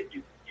not what they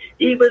do.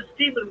 Even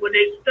Stephen, when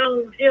they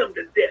stoned him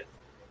to death.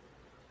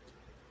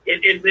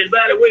 And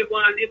by the way,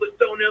 while they were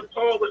stoning him,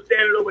 Paul was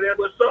standing over there,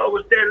 but Saul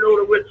was standing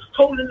over there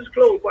holding his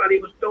clothes while he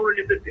was stoning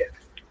him to death.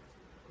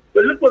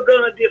 But look what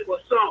God did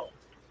for Saul.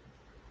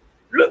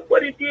 Look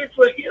what he did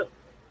for him.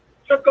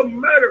 Took a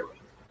murderer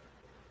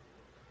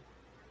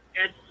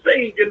and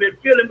saved him and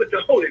filled him with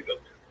the Holy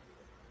Ghost.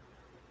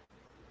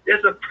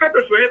 There's a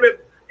purpose for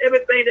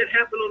everything that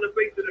happened on the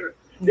face of the earth.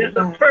 There's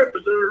a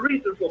purpose and a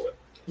reason for it.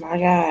 My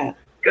God.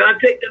 God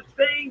take the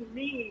same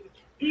mean,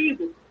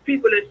 evil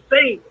people that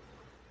saved them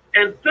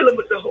and fill them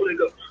with the Holy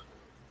Ghost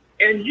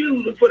and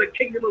use them for the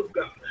kingdom of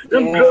God.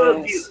 Them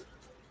drug dealers,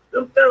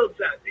 them fellows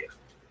out there,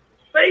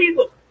 save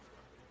them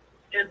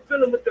and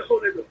fill them with the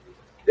Holy Ghost.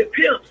 The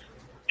pimps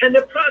and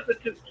the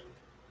prostitutes,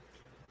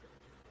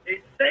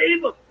 they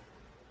save them.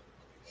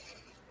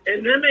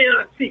 And then they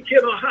are see,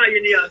 get on high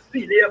in the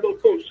see, they have a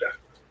coast out.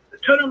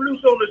 Turn them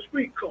loose on the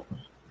street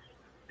corners.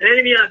 And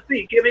then they are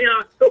see, give me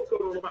our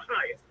so-called on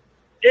higher.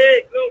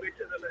 Hey, glory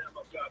to the Lamb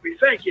of God. We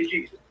thank you,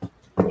 Jesus.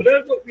 Well,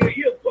 that's what we're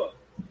here for.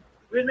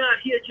 We're not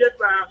here just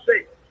by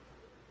ourselves.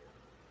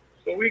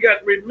 So we got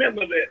to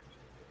remember that.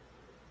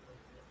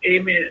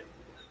 Amen.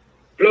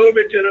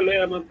 Glory to the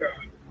Lamb of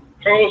God.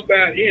 Caused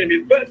by an enemy.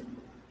 But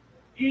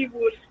he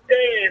will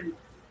stand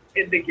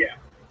in the gap.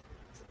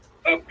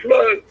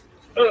 Plug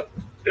up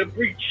the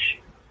breach.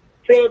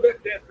 Plug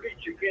up that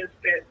breach against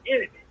that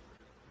enemy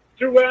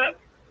throughout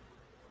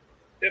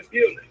the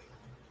building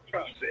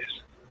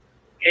process.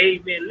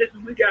 Amen.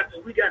 Listen, we got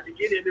to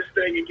get in this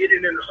thing and get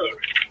in a hurry.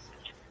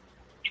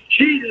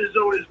 Jesus is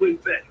on his way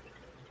back.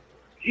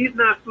 He's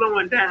not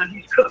slowing down.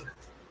 He's coming.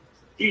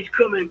 He's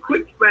coming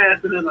quick,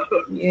 fast, and in a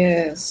hurry.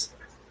 Yes.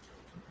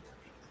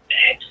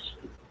 Acts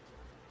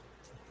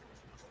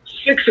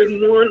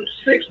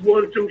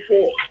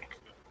 6:1-4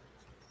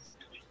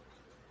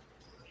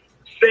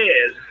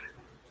 says,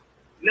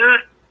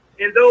 not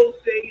in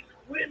those days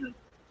when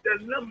the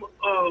number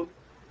of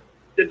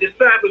the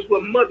disciples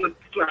were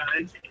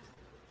multiplying,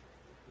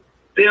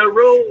 there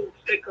arose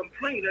a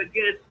complaint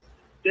against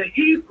the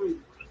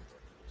Hebrews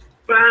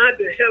by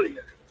the Hellions,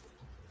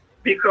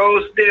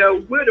 because their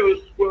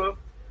widows were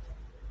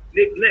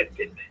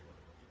neglected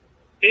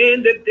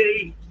in the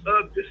day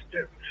of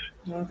disturbance.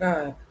 Oh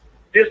God.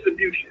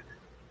 Distribution.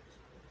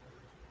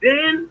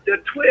 Then the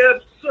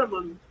 12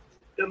 summoned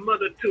the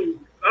multitude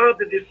of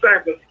the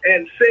disciples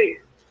and said,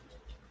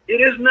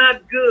 it is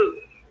not good,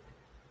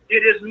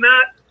 it is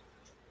not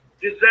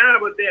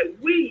desirable that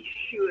we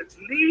should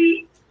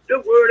leave the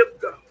word of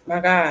God. My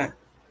God.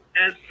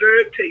 And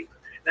serve tables.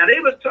 Now they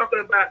was talking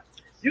about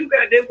they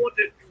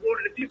wanted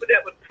the people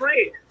that were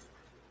praying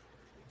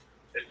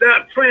to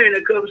stop praying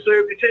and come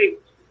serve the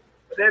tables.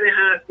 But that ain't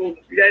how it's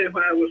supposed to be. That ain't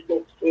how it was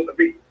supposed to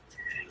be.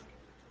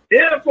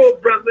 Therefore,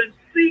 brethren,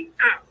 seek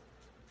out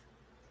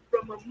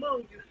from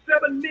among you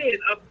 7 men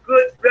of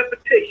good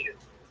reputation,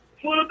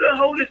 full of the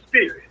Holy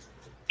Spirit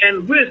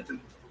and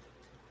wisdom,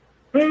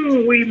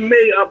 whom we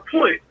may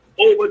appoint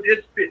over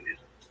this business.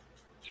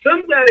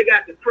 Somebody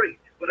got to pray.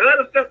 But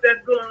other stuff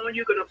that's going on,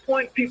 you can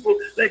appoint people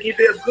like if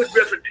they have good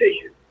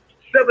reputation.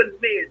 7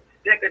 men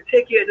that can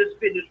take care of this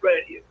business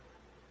right here.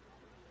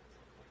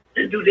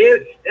 And do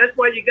that. That's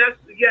why you got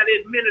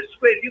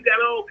administrators. You got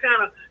all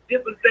kind of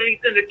different things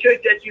in the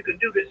church that you can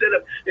do to set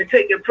up and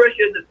take the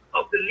pressure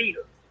off the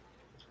leader.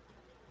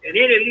 And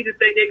any leader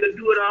think they can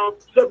do it all,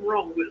 something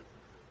wrong with them.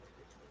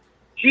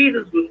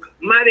 Jesus was a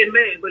mighty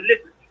man, but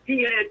listen,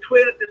 he had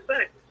 12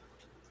 disciples.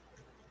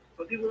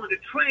 Because he wanted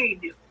to train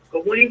them.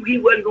 But when he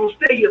wasn't going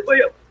to stay here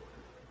forever.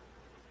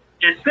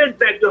 And sent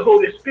back the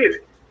Holy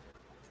Spirit.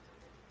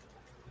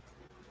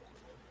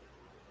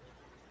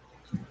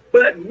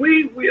 But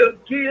we will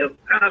give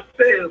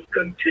ourselves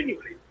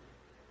continually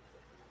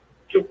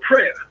to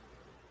prayer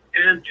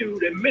and to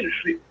the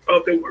ministry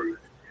of the word.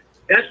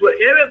 That's what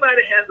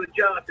everybody has a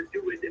job to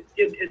do in the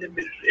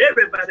ministry.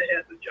 Everybody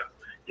has a job.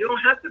 You don't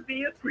have to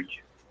be a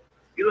preacher.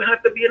 You don't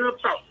have to be an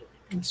apostle.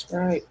 That's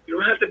right. You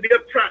don't have to be a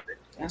prophet.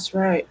 That's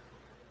right.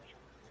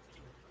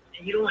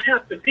 And you don't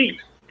have to be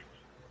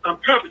a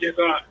prophetess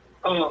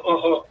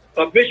or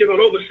a bishop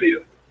or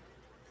overseer.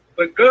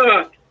 But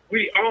God,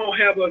 we all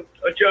have a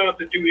job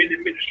to do in the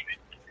ministry.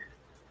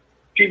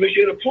 People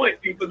should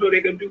appoint people so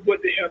they can do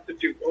what they have to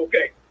do.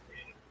 Okay.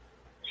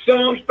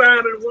 Psalms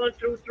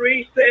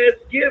 5:1-3 says,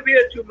 give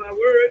ear to my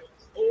words,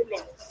 O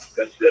Lord.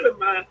 Consider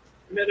my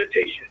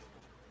meditation.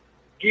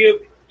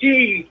 Give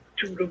heed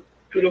to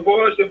the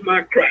voice of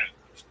my cry,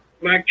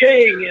 my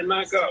King and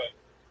my God.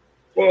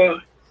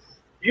 For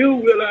you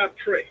will I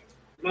pray.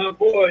 My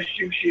voice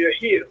you shall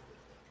hear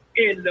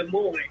in the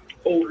morning,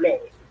 O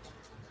Lord.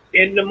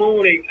 In the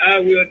morning I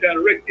will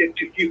direct it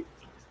to you.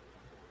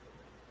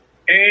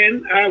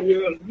 And I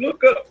will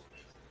look up.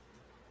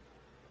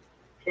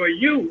 For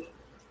you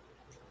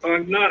are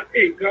not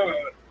a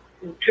God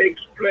who takes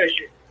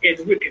pleasure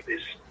in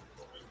wickedness,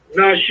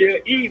 nor shall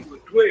evil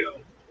dwell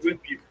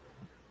with you.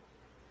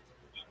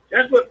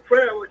 That's what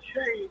prayer would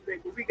change,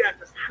 but we got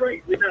to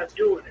pray. We're not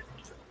doing it.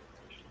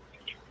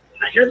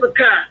 Now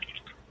Hezekiah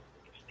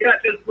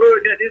got this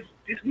word that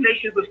this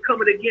nation was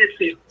coming against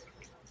him.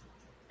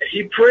 And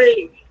he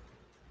prayed.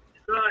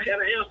 God had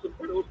an answer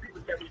for those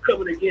people that was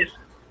coming against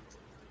him.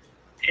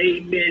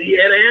 Amen. He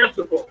had an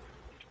answer for them.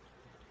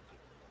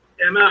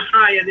 Am I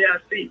high in the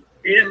I-C?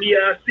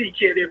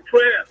 M-E-I-C-K, their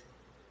prayer.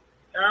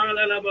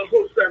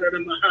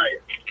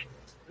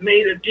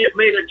 Made a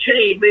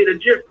change, made a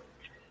difference.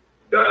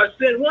 God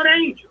sent one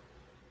angel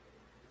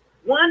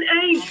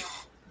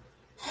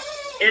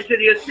into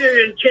the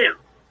Assyrian camp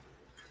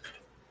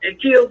and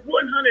killed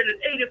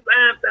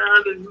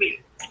 185,000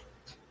 men.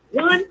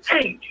 One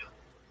angel.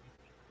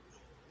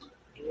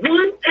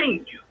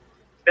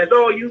 That's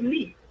all you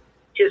need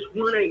is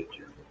one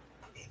angel.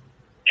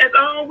 That's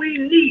all we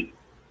need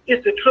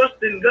is to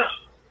trust in God,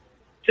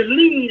 to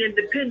lean and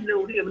depend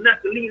on him,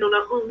 not to lean on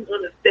our own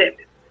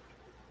understanding.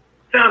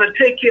 Trying to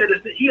take care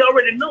of this. He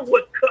already knows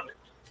what's coming.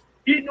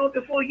 He knows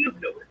before you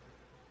know it.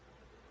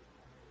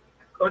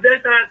 Because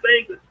that's how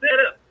things are set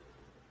up.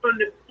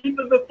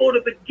 Even before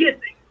the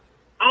beginning,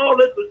 all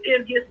this was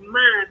in his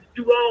mind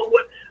to do all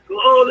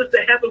this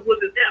to happen was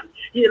his happen.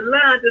 He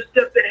allowed this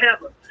stuff to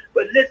happen.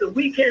 But listen,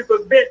 we can't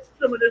prevent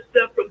some of this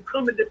stuff from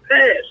coming to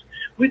pass.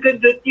 You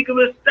can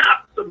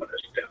stop some of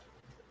this stuff.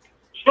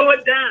 Slow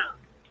it down.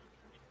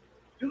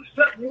 Do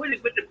something with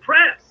it with the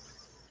press.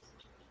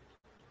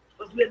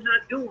 But we're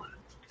not doing it.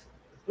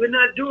 We're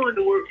not doing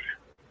the work.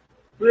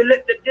 We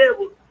let the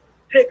devil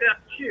take our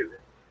children,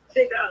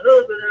 take our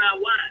husbands and our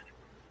wives.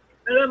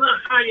 And I'm not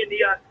higher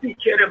the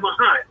I-C-K in my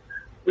heart.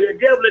 Where the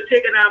devil is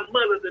taking our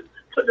mothers and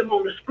put them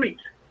on the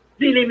streets.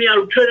 Leading me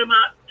out, turning them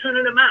out.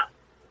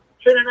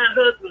 Turning our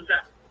husbands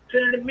out.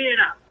 Turning the men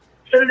out.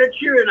 Turning the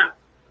children out.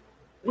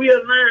 We are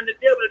allowing the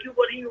devil to do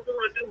what he was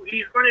going to do.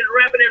 He's running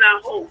rampant in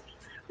our homes.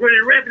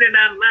 Running rampant in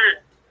our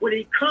minds. When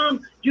he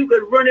comes, you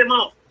can run him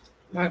off.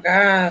 My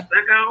God.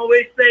 Like I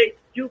always say,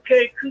 you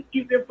can't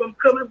keep him from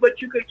coming,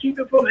 but you can keep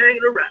him from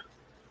hanging around.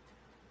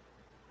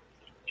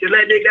 Just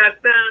like they got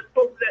signs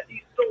folks at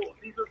these stores.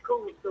 These are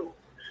cold stores.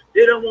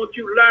 They don't want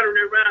you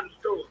loitering around the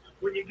store.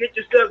 When you get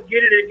your stuff,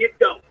 get it and get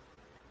going.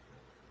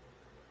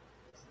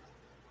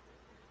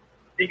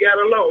 You got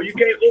a law. You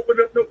can't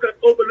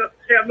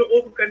have no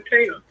open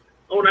container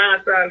on the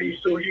outside of these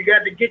stores. You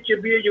got to get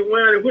your beer, your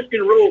wine, and whiskey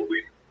and roll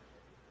with it.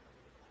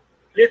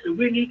 Listen,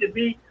 we need to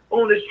be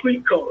on the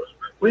street corners.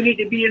 We need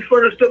to be in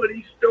front of some of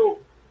these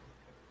stores.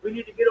 We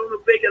need to get on the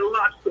vacant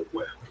lot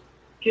somewhere.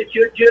 Get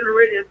your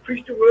generator and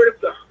preach the word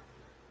of God.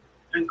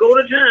 And go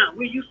to town.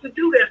 We used to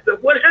do that stuff.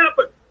 What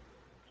happened?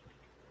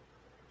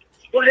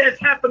 What has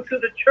happened to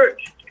the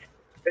church?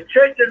 The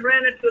church that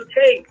ran into a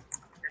cave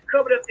and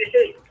covered up their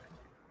head.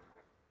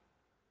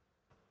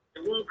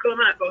 They won't come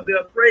out because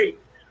they're afraid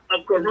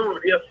of corona.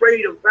 They're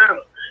afraid of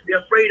battle. They're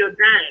afraid of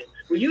dying.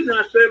 Well, you're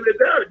not serving the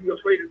God if you're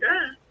afraid of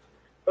dying.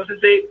 Because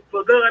they say,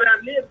 for God I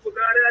live, for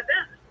God I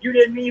die. You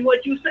didn't mean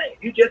what you said.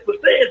 You just were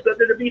saying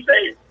something to be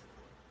saying.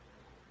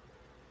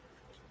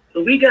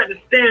 So we got to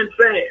stand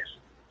fast,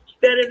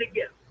 standing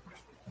together,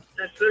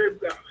 and serve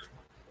God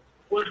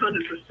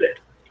 100%.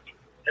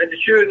 As the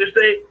children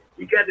say,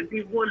 you got to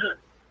be 100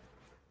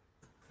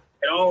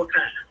 at all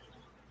times.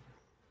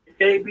 You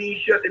can't be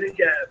shucking and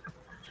jiving,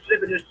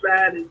 slipping and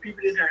sliding and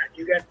peeping and hiding.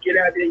 You got to get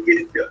out there and get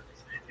it done.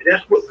 And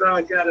that's what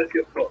God got us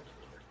here for.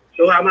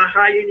 So I'm a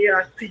high in here,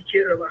 I see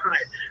kid of a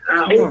high.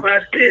 I hope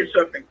I said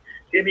something.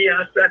 Let me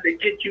outside to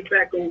get you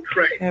back on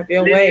track. Have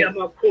your way. Have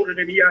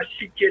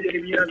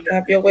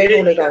your way,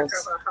 Holy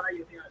Ghost.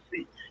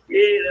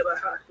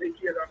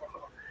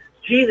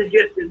 Jesus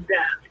just didn't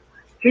die.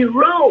 He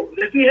rose.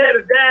 If he had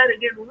died and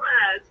didn't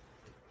rise,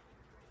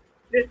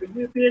 listen,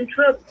 we'd be in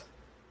trouble.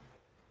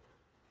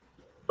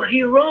 But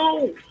he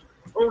rose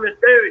on the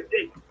third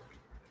day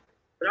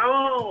with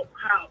all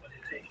power.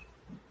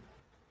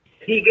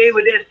 He gave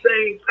us that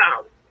same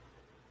power.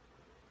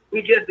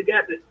 We just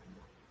got to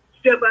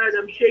step out of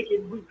them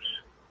shaking boots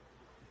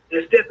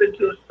and step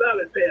into a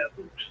solid pair of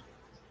boots.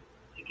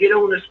 To get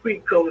on the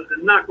street corners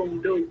and knock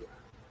on doors.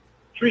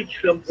 Preach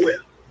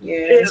somewhere.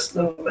 Yes,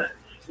 Lord.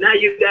 Now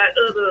you got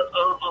other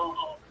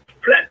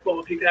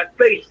platforms. You got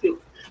Facebook.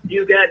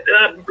 You got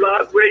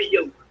blog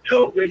radio,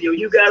 talk radio.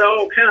 You got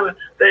all kind of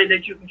things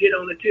that you can get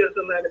on to tell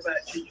somebody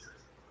about Jesus.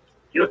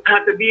 You don't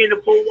have to be in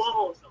the four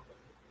walls.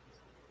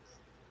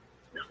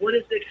 Now, what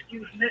is the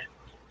excuse now?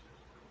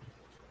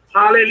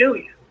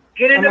 Hallelujah.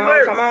 Get in the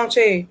word. Come on,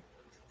 Chief.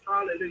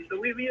 Hallelujah. So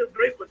we're real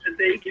grateful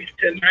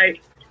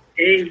tonight.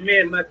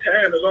 Amen. My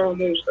time is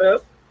almost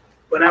up,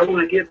 but I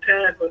want to give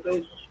time for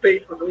those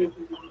space for those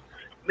who want to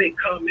make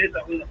comments.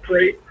 I want to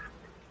pray.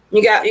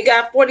 You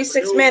got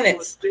 46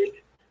 minutes.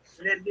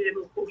 Let me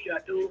push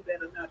out those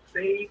that are not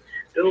saved,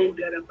 those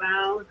that are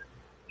bound.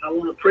 I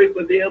want to pray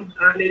for them.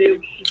 Thank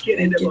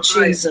you,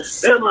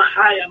 Jesus.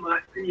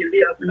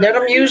 Let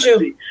them use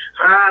you.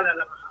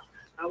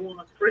 I want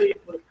to pray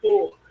for the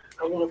poor.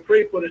 I want to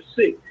pray for the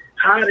sick.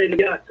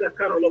 Hallelujah.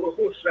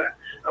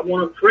 I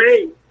want to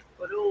pray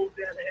for those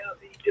that have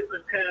these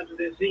different kinds of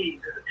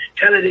disease.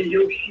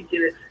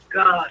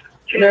 God,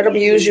 let them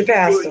use you,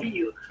 Pastor.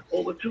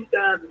 Over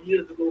 2,000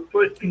 years ago,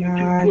 first Peter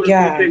 2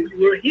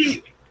 we were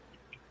healed.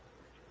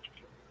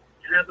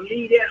 And I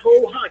believe that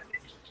wholeheartedly.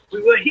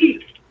 We were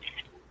healed.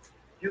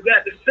 You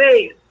got to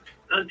say it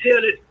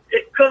until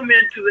it come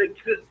into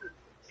existence.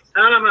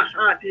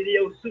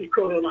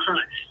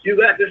 You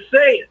got to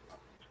say it.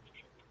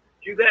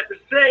 You got to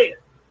say it.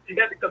 You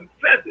got to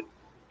confess it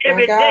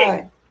every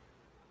day.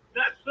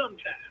 Not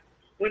sometimes.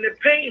 When the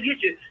pain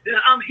hits you, then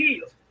I'm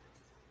healed.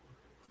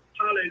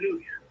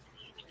 Hallelujah.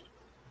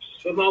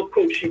 So my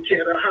coach,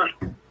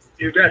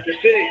 you got to say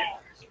it.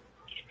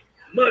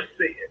 Must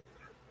say it.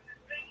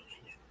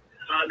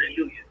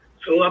 Hallelujah.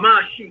 So I'm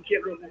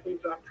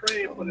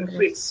praying for the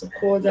sick.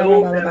 Those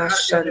that are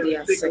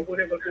sick or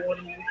whatever going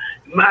on,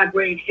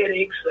 migraine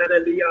headaches,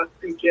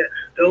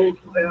 those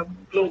who have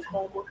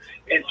glaucoma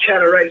and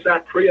cataracts, I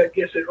pray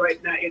against it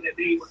right now in the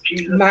name of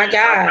Jesus. My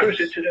God. I curse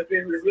it to the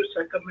very root.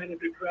 I command it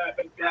to drive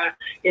and die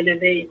in the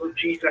name of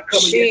Jesus. I come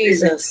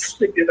Jesus.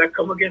 against every sickness. I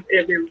come against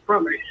every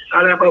infirmity.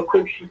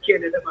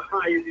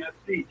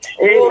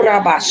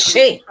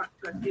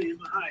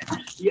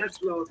 Yes,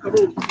 Lord. Come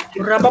on.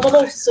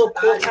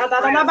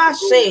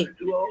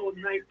 To all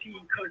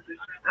 19 countries.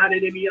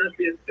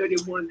 Hallelujah.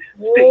 31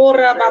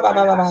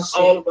 states.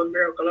 All of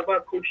America.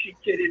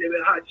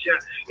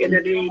 In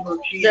the name of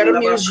Jesus.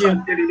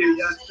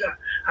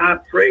 I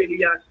pray to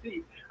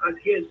you.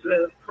 Against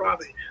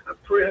poverty. I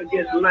pray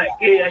against life.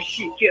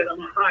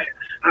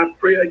 I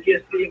pray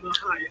against the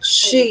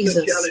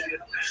Jesus.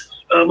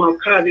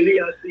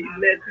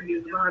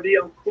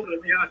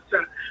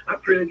 I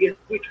pray against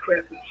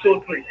witchcraft and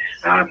sorcery.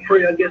 I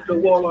pray against the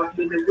warlocks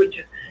and the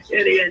witches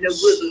and the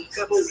wizards.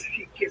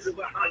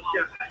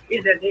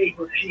 In the name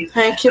of Jesus.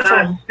 Thank you,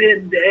 I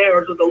send the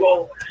arrows of the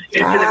Lord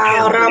into the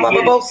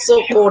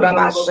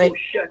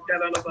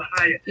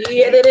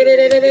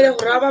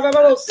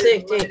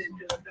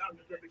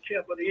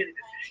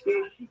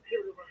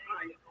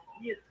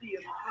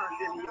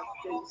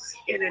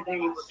in the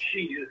name of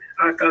Jesus.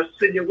 I can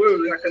send your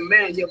word. I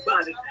command your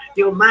body,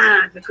 your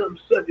mind to come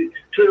subject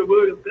to the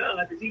word of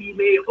God to be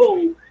made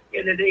whole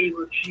in the name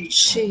of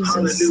Jesus.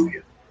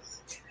 Hallelujah.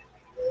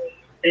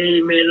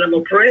 Amen. I'm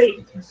going to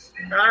pray.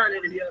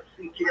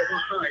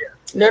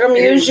 Let them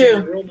use you.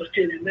 Romans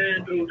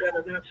 10:9, those that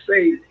are not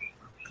saved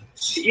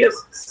If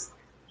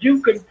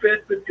you confess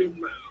with your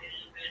mouth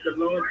the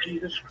Lord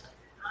Jesus Christ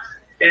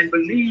and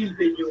believe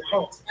in your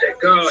heart that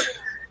God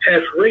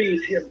has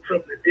raised him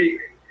from the dead,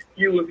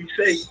 you will be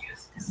saved.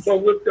 For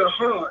with the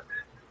heart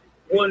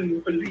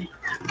one believes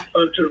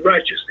unto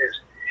righteousness,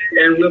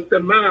 and with the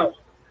mouth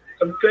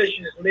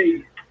confession is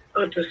made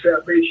unto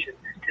salvation.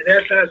 And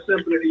that's how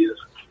simple it is.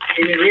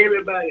 And then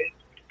everybody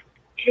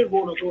can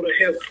want to go to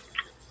heaven.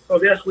 So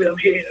that's where I'm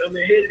headed. I'm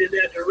headed in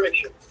that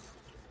direction.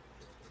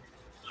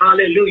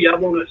 Hallelujah. I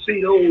want to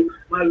see those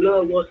my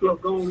loved ones who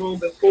have gone on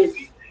before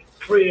me.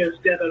 Friends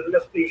that have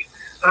left me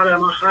out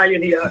of my high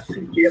and here. I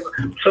see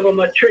them. Some of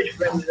my church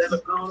families that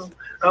have gone on.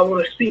 I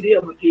want to see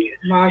them again.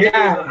 My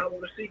God. I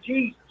want to see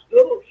Jesus.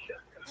 Oh,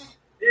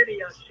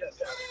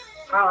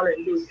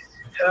 hallelujah.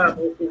 I'm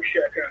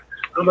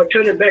going to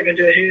turn it back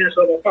into the hands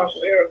of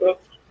Apostle Erica.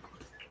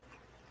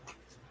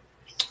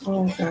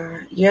 Oh,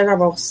 God.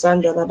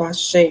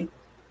 Yarabosandalabashe.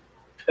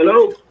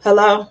 Hello.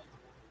 Hello.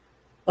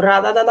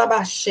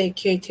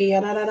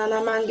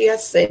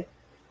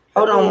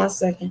 Hold on one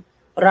second.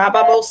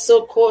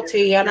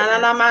 Rababosukote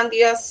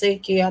yananamandia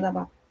seki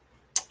yadaba.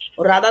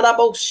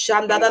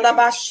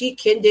 Radaboshandadabashi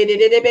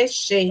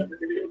kendedebeshe.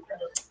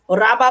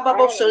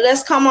 Rabababosho.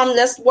 Let's come on.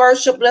 Let's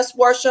worship. Let's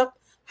worship.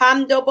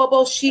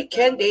 Hamdobobo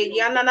shikende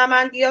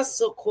yananamandia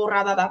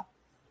sukoradada.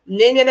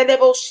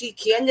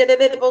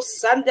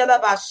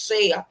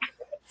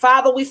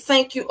 Father, we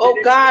thank you, oh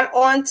God,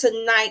 on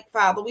tonight,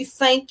 Father. We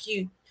thank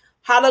you.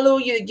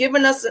 Hallelujah.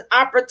 Giving us an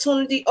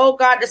opportunity, oh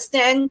God, to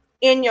stand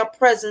in your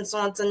presence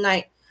on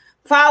tonight.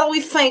 Father,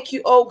 we thank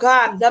you, oh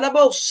God. That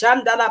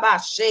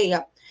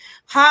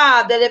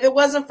if it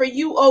wasn't for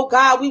you, oh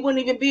God, we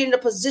wouldn't even be in the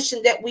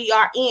position that we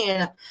are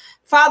in.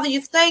 Father,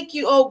 you thank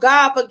you, oh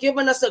God, for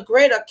giving us a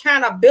great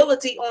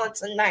accountability on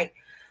tonight.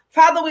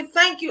 Father, we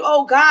thank you,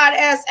 oh God,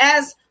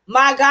 as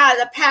my God,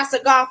 the Pastor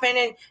Goffin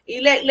and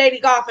elect Lady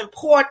Goffin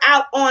poured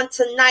out on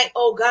tonight,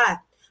 oh God.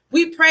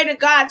 We pray to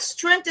God,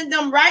 strengthen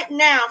them right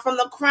now from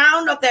the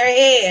crown of their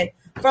head,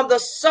 from the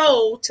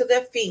sole to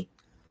their feet.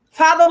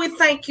 Father, we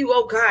thank you,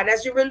 oh God,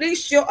 as you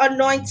release your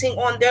anointing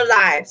on their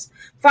lives.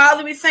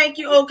 Father, we thank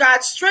you, oh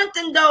God,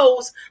 strengthen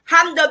those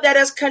that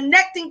is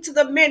connecting to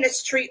the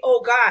ministry,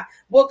 oh God,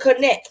 will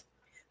connect.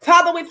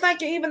 Father, we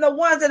thank you, even the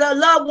ones that are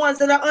loved ones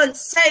that are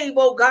unsaved,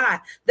 oh God,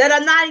 that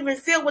are not even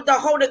filled with the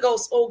Holy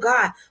Ghost, oh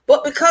God.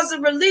 But because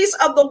of the release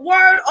of the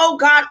word, oh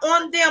God,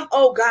 on them,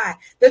 oh God,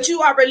 that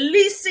you are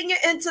releasing it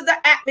into the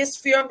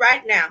atmosphere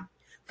right now.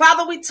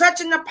 Father, we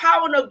touch in the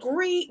power and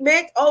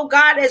agreement, oh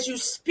God, as you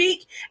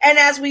speak. And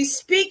as we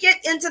speak it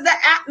into the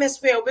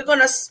atmosphere, we're going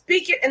to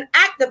speak it and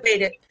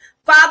activate it.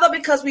 Father,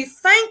 because we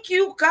thank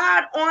you,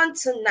 God, on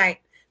tonight.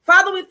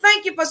 Father, we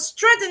thank you for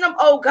strengthening them,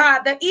 oh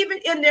God, that even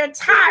in their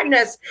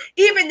tiredness,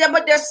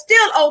 but they're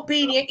still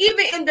obedient.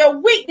 Even in their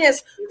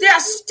weakness, they're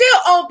still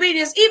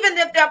obedient. Even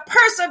if they're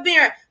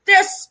persevering,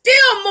 they're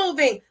still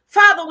moving.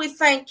 Father, we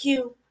thank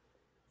you.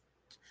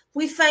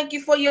 We thank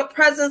you for your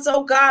presence,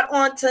 oh God,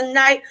 on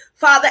tonight.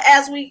 Father,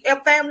 as we a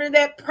family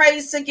that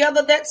prays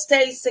together, that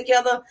stays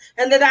together,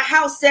 and that a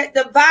house that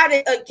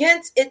divided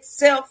against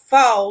itself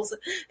falls.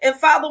 And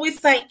Father, we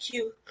thank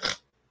you.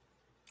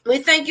 We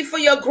thank you for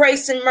your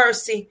grace and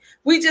mercy.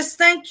 We just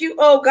thank you,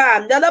 oh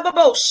God.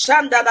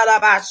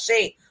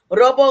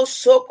 Robo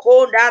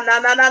soko na na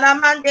na na na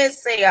mande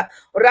say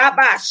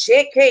Rabba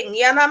shaking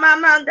yana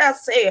mamanda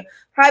say.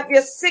 Have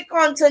you sick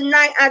on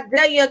tonight? I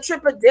dare you,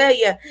 triple dare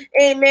you.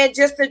 Amen.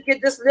 Just to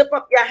lift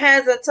up your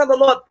hands and tell the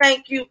Lord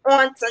thank you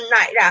on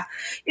tonight.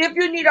 If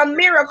you need a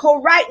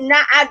miracle right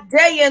now, I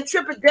dare you and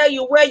triple dare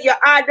you where you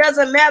are. It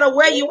doesn't matter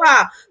where you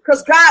are,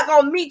 because God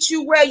gonna meet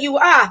you where you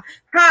are.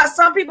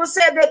 Some people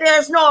said that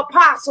there's no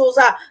apostles,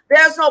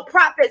 there's no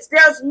prophets,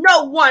 there's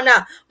no one,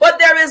 but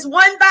there is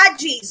one by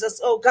Jesus,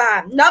 oh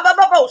God.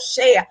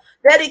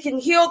 That he can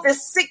heal the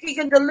sick, he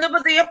can deliver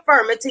the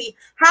infirmity.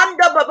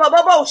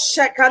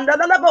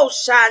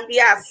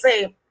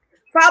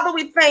 Father,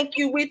 we thank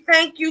you. We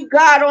thank you,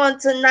 God, on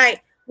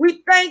tonight.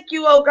 We thank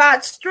you, oh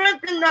God.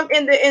 Strengthen them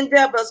in the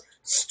endeavors.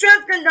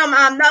 Strengthen them.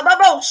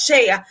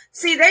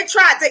 See, they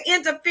tried to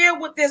interfere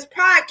with this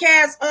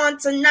podcast on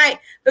tonight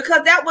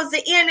because that was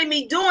the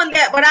enemy doing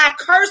that. But I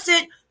curse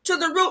it to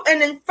the root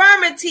and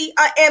infirmity,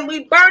 and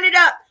we burn it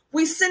up.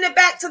 We send it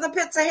back to the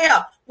pits of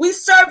hell. We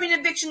serve an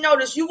eviction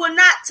notice. You will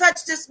not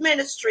touch this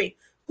ministry.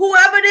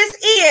 Whoever this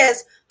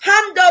is,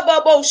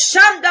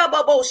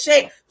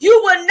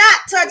 you will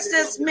not touch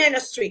this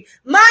ministry.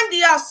 You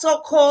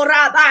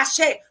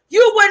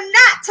will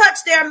not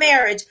touch their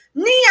marriage.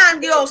 You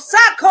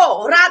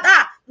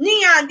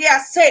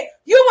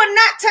will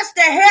not touch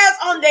their hairs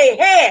on their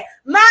head.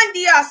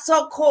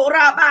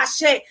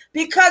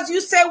 Because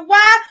you say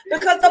why?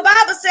 Because the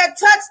Bible Bible said,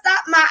 touch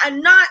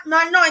not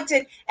my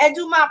anointed and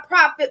do my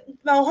prophet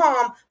no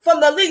harm, from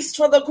the least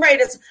to the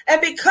greatest.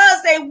 And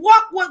because they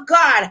walk with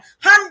God,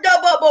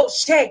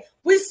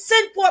 we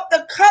send forth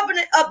the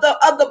covenant of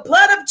the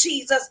blood of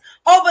Jesus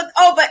over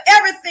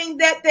everything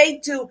that they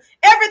do,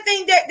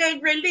 everything that they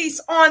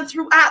release on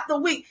throughout the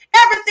week,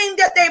 everything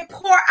that they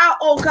pour out,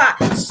 oh God.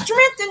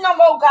 Strengthen them,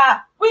 oh God.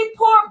 We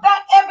pour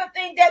back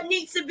everything that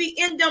needs to be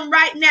in them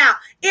right now,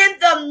 in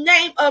the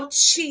name of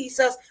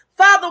Jesus.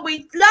 Father,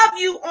 we love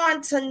you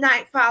on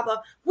tonight, Father.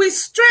 We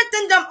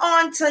strengthen them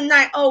on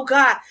tonight, oh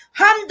God.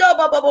 Greater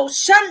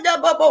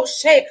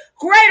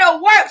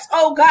works,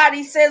 oh God.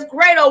 He says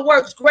greater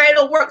works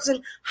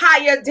and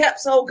higher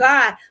depths, oh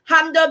God.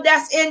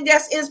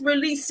 That's is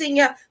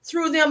releasing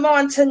through them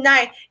on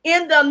tonight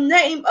in the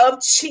name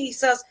of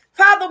Jesus.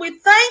 Father, we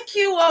thank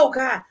you, oh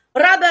God.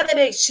 Father,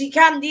 we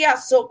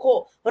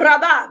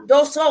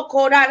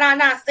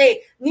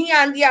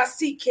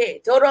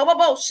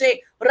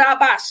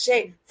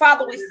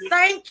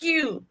thank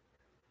you.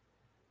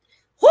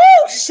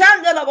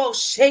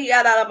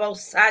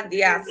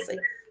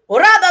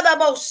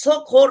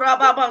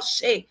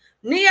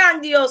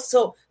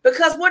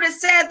 Because what it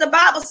says, the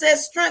Bible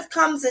says strength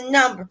comes in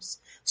numbers.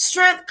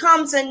 Strength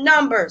comes in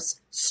numbers.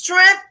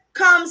 Strength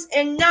comes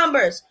in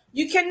numbers.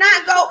 You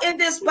cannot go in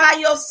this by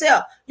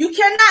yourself. You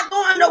cannot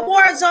go in the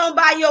war zone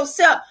by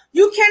yourself.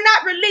 You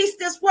cannot release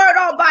this word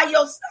all by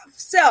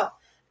yourself.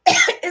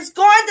 It's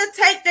going to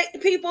take the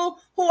people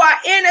who are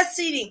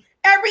interceding.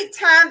 Every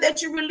time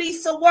that you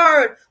release a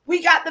word,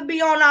 we got to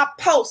be on our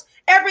post.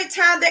 Every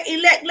time the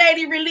elect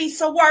lady release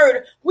a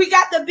word, we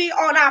got to be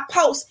on our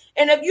post.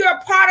 And if you're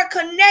a part of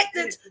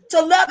connected to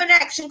Love and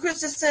Action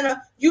Christian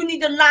Center, you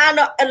need to line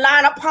up and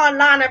line upon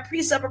line and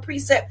precept upon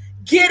precept.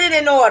 Get it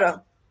in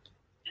order.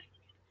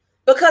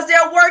 Because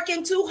they're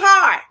working too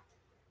hard.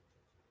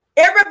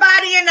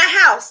 Everybody in the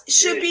house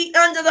should be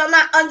under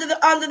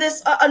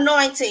this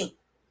anointing.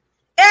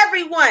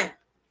 Everyone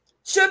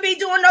should be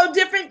doing no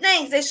different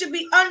things. They should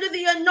be under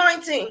the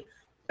anointing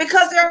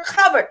because they're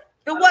covered.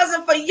 If it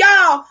wasn't for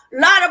y'all, a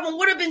lot of them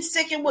would have been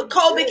sick with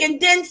COVID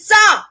and then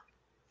some.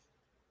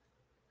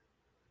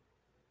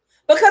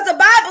 Because the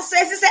Bible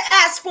says, it said,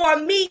 as for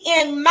me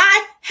in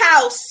my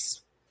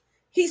house,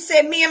 he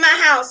said, me and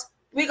my house,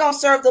 we're going to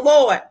serve the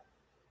Lord.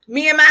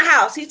 Me and my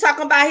house. He's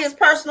talking about his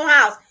personal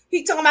house.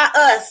 He's talking about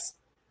us.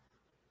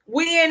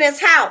 We in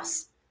his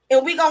house.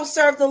 And we're going to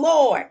serve the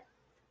Lord.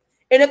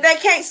 And if they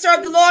can't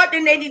serve the Lord,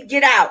 then they need to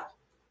get out.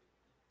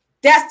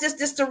 That's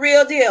just the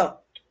real deal.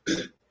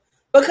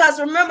 Because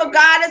remember,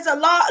 God is a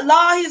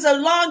law. He's a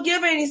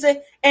lawgiver. And he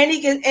said,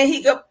 he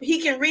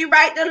can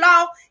rewrite the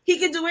law. He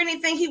can do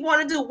anything he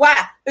want to do. Why?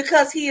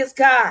 Because he is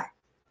God.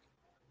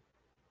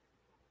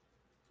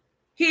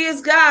 He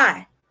is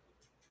God.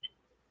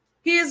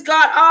 He is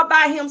God all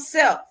by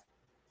himself.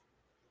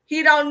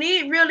 He don't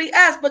need really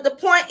us. But the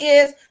point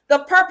is, the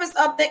purpose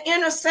of the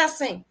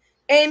intercessing,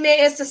 amen,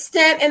 is to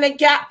stand in the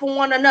gap for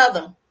one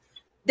another.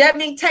 That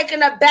means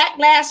taking a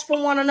backlash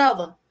for one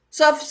another.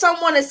 So if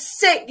someone is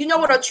sick, you know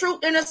what a true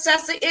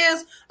intercessor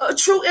is? A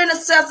true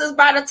intercessor is,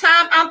 by the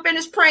time I'm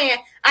finished praying,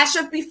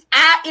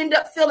 I end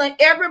up feeling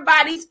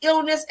everybody's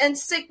illness and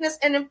sickness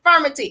and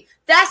infirmity.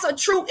 That's a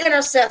true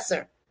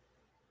intercessor.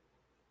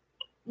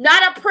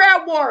 Not a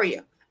prayer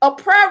warrior. A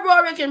prayer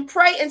warrior can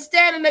pray and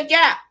stand in the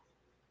gap.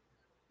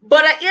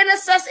 But an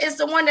intercessor is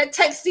the one that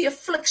takes the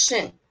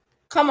affliction.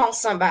 Come on,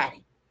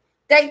 somebody.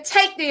 They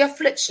take the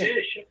affliction.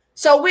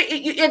 So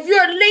if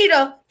you're a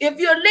leader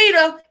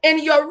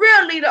and you're a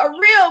real leader, a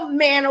real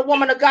man or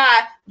woman of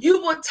God, you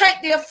will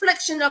take the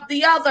affliction of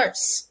the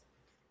others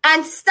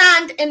and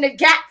stand in the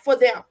gap for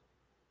them.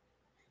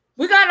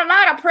 We got a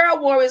lot of prayer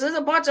warriors. There's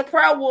a bunch of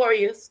prayer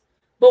warriors,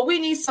 but we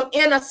need some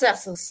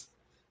intercessors.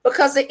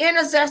 Because the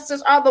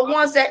intercessors are the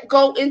ones that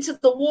go into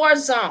the war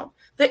zone.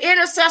 The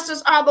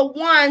intercessors are the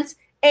ones,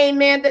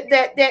 amen,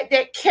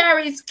 that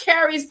carries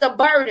the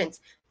burdens.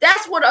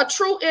 That's what a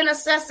true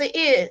intercessor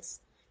is.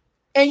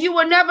 And you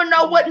will never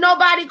know what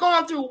nobody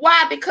going through.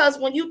 Why? Because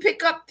when you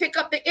pick up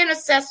the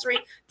intercessory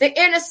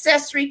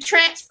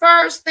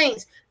transfers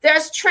things.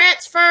 There's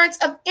transference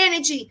of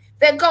energy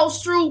that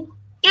goes through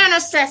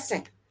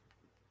intercessing.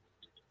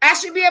 I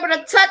should be able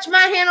to touch my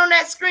hand on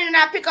that screen and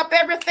I pick up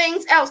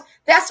everything else.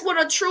 That's what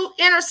a true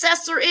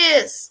intercessor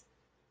is.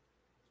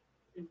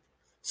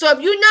 So if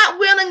you're not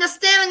willing to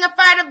stand in the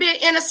fight of being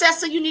an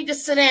intercessor, you need to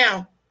sit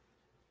down.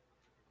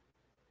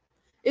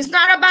 It's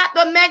not about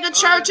the mega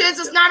churches.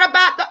 It's not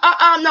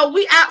about no,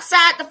 we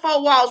outside the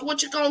four walls.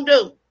 What you gonna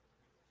do?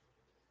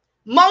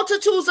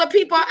 Multitudes of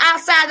people are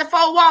outside the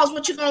four walls.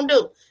 What you gonna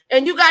do?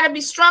 And you got to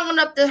be strong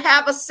enough to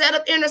have a set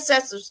of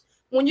intercessors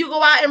when you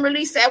go out and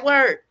release that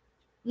word.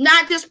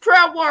 Not just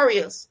prayer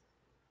warriors.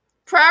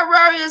 Prayer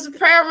warriors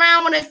pray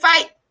around when they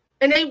fight,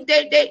 and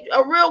they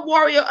a real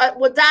warrior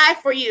will die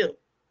for you.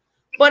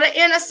 But an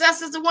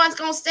intercessor is the one's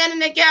going to stand in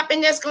the gap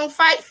and that's going to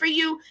fight for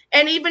you,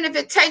 and even if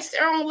it takes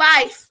their own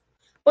life.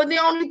 But the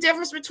only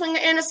difference between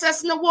the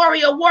intercessor and the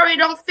warrior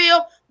don't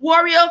feel.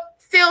 Warrior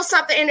feel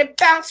something and it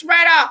bounces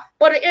right off.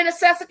 But an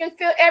intercessor can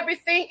feel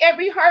everything,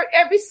 every hurt,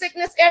 every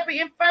sickness, every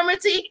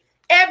infirmity,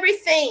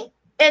 everything,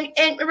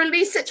 and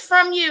release it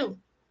from you.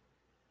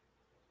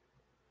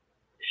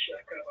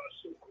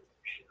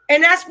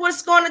 And that's what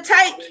it's going to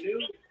take.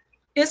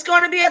 It's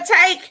going to be a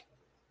take.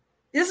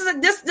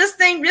 This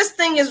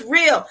thing is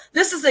real.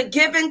 This is a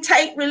give and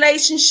take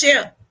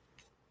relationship.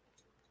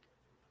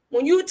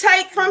 When you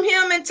take from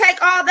him and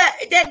take all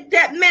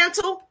that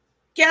mantle,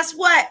 guess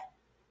what?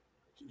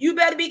 You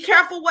better be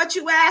careful what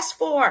you ask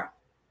for.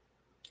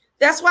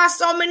 That's why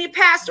so many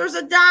pastors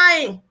are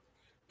dying.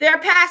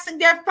 They're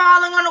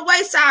falling on the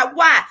wayside.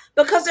 Why?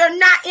 Because they're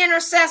not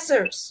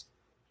intercessors.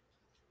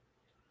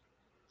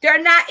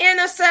 They're not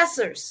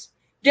intercessors.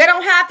 They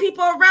don't have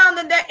people around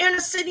them that are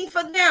interceding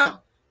for them.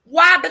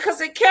 Why? Because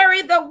they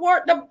carry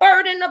the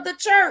burden of the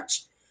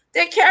church.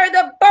 They carry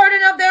the burden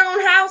of their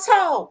own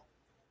household.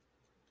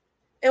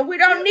 And we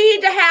don't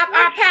need to have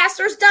our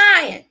pastors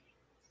dying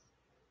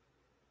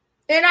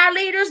and our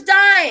leaders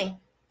dying.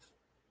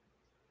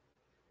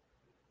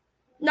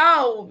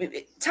 No,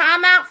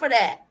 time out for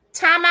that.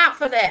 Time out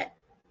for that.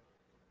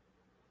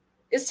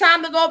 It's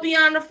time to go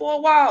beyond the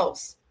four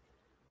walls.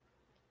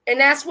 And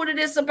that's what it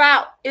is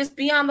about. It's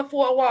beyond the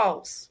four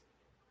walls.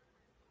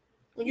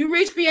 When you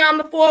reach beyond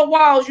the four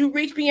walls, you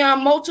reach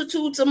beyond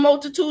multitudes and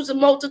multitudes and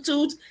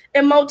multitudes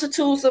and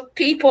multitudes of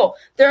people.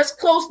 There's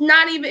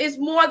it's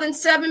more than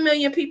 7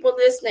 million people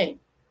listening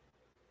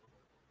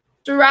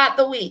throughout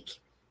the week,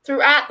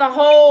 throughout the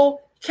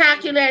whole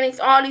calculating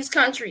all these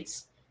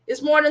countries.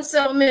 It's more than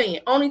 7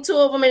 million, only 2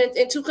 of them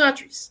in 2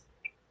 countries.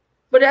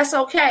 But that's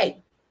okay.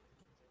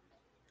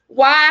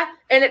 Why?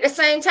 And at the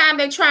same time,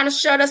 they're trying to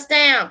shut us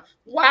down.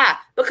 Why?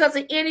 Because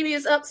the enemy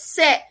is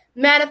upset.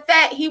 Matter of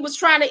fact, he was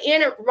trying to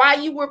enter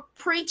while you were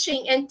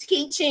preaching and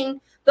teaching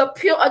the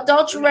pure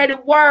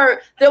adulterated word.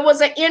 There was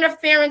an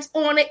interference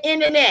on the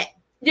internet.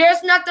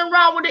 There's nothing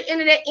wrong with the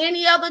internet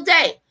any other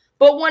day.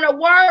 But when a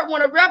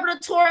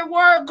revelatory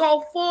word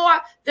go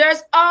forth,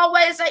 there's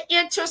always an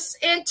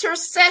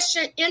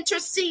intercession,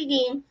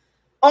 interceding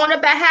on the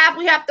behalf.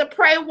 We have to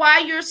pray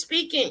while you're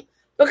speaking.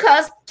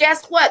 Because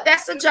guess what?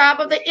 That's the job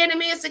of the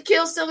enemy, is to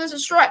kill, steal, and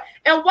destroy.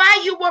 And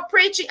while you were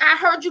preaching, I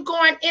heard you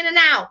going in and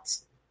out.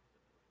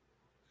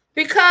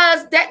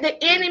 Because that the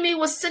enemy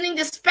was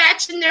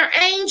dispatching their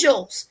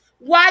angels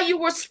while you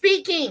were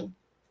speaking.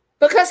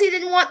 Because he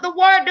didn't want the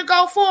word to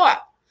go forth.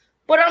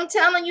 But I'm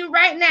telling you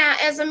right now,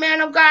 as a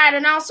man of God,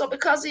 and also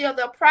because of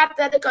the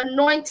prophetic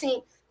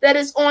anointing that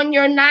is on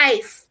your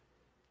life.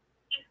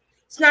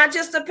 It's not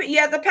just you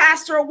have the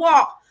pastoral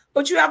walk,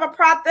 but you have a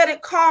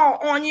prophetic call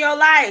on your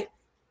life.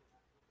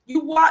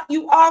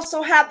 You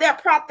also have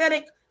that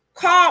prophetic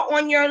call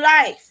on your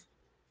life.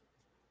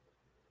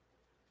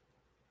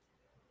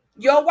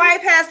 Your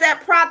wife has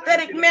that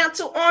prophetic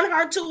mantle on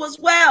her too as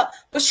well,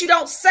 but she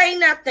don't say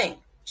nothing.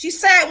 She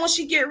say it when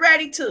she get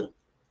ready to.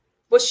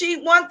 But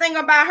one thing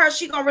about her,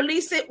 she gonna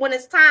release it when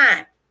it's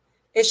time.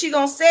 And she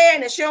gonna say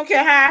it and she don't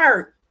care how it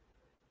hurt.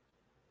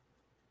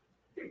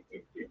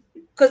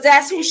 Because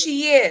that's who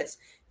she is.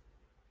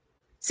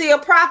 See, a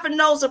prophet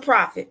knows a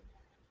prophet.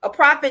 A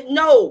prophet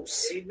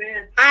knows.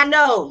 Amen. I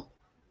know.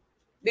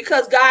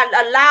 Because God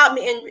allowed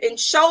me and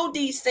showed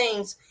these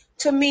things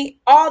to me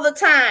all the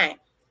time.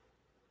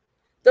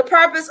 The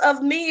purpose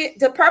of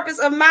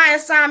my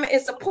assignment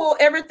is to pull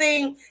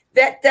everything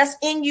that's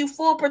in you,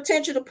 full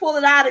potential, to pull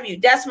it out of you.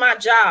 That's my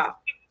job.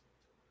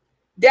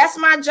 That's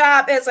my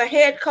job as a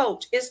head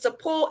coach, is to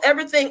pull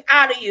everything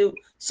out of you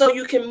so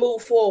you can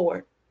move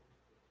forward.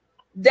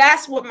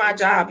 That's what my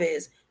job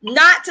is.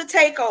 Not to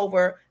take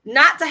over,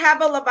 not to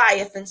have a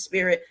Leviathan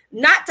spirit,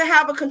 not to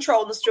have a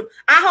controlling strip.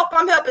 I hope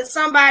I'm helping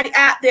somebody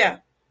out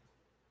there.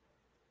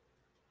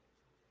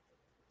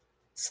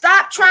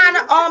 Stop trying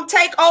to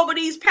take over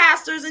these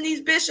pastors and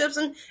these bishops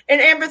and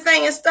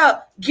everything and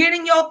stuff. Get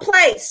in your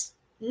place.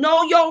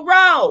 Know your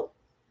role.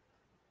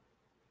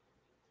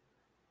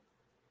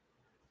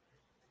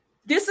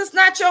 This is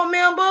not your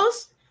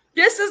members.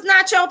 This is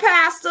not your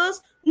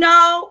pastors.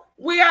 No,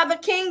 we are the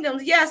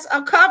kingdoms. Yes,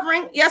 a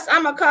covering. Yes,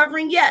 I'm a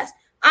covering. Yes,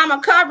 I'm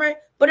a covering.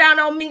 But I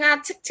don't mean I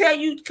tell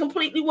you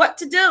completely what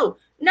to do.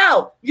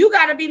 No, you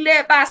got to be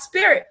led by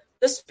spirit.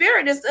 The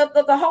spirit is of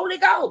the Holy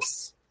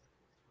Ghost.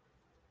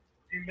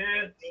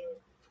 Amen.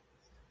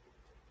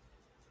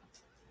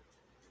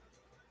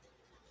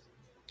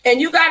 And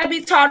you got to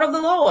be taught of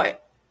the Lord.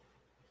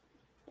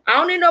 I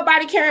don't need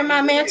nobody carrying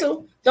my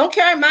mantle. Don't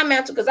carry my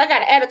mantle because I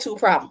got an attitude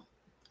problem.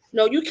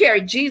 No, you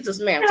carry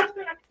Jesus' mantle.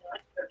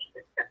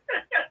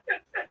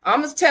 I'm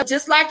going to tell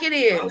just like it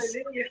is.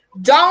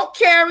 Don't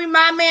carry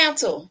my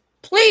mantle.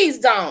 Please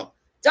don't.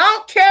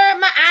 Don't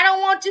carry I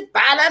don't want you to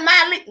follow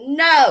my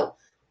No.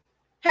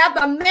 Have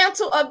the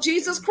mantle of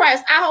Jesus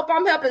Christ. I hope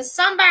I'm helping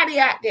somebody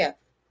out there.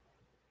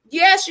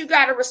 Yes, you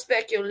got to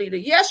respect your leader.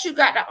 Yes, you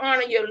got to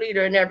honor your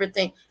leader and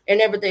everything.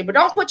 But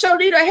don't put your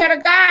leader ahead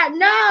of God.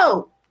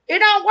 No, it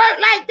don't work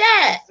like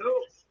that.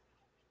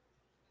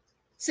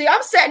 See,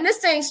 I'm setting this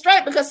thing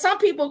straight because some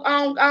people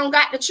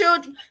got the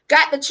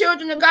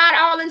children of God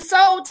all in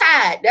soul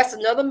tied. That's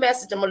another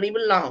message. I'm gonna leave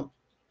it alone.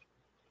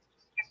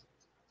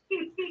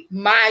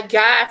 My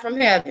God from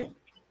heaven.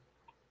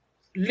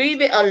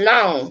 Leave it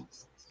alone.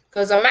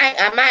 Because I might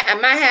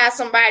have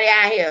somebody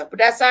out here, but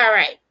that's all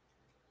right.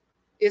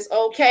 It's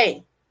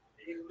okay.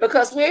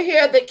 Because we're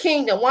here at the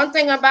kingdom. One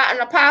thing about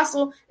an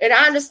apostle, and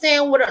I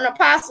understand what an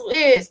apostle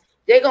is,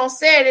 they're going to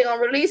say it, they're going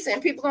to release it,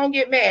 and people going to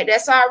get mad.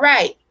 That's all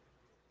right.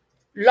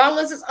 Long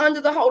as it's under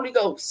the Holy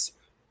Ghost.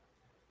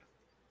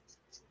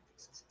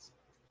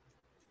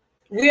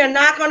 We are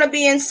not going to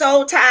be in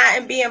soul tie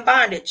and be in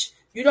bondage.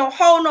 You don't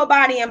hold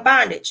nobody in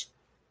bondage.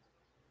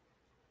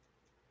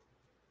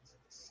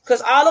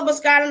 Because all of us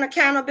got an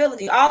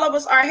accountability. All of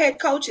us are head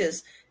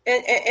coaches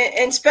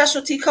and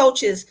specialty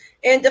coaches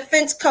and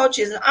defense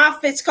coaches and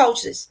offense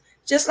coaches,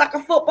 just like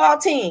a football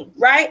team,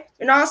 right?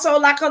 And also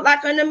like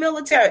in the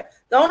military.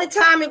 The only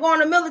time we go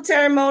into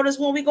military mode is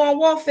when we go in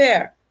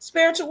warfare,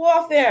 spiritual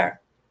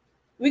warfare.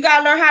 We got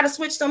to learn how to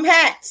switch them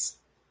hats.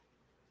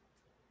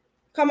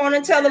 Come on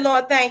and tell the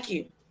Lord thank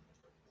you.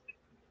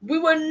 We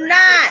will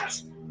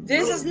not.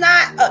 This is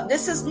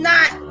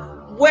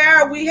not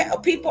where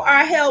people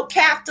are held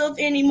captive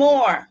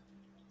anymore.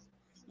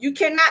 You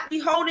cannot be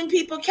holding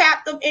people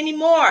captive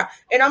anymore.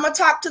 And I'm going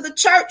to talk to the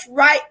church,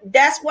 right?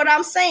 That's what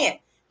I'm saying.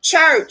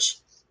 Church.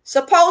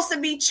 Supposed to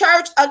be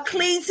church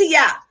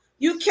ecclesia.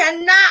 You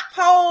cannot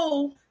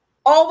hold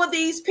over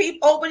these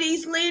people, over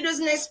these leaders,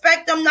 and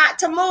expect them not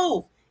to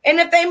move. And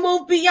if they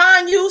move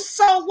beyond you,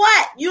 so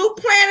what? You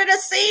planted a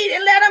seed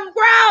and let them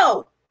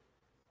grow.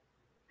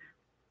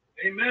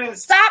 Amen.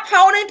 Stop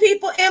holding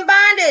people in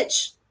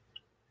bondage.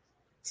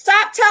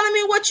 Stop telling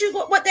me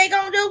what they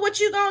gonna do, what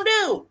you gonna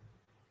do.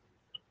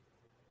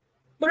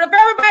 But if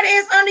everybody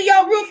is under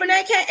your roof and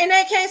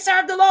they can't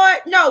serve the Lord,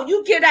 no,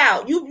 you get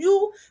out.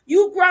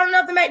 You grown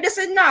enough to make this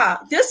is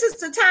This is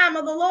the time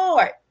of the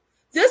Lord.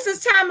 This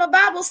is time of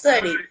Bible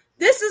study.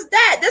 This is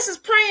that. This is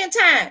praying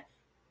time.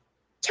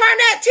 Turn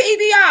that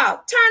TV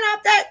off. Turn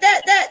off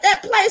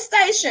that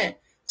PlayStation.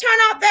 Turn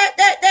off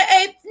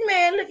that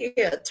man. Look at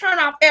here. Turn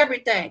off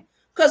everything.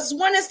 Because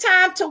when it's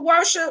time to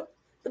worship,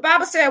 the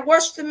Bible said,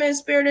 worship Him in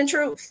spirit and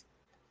truth.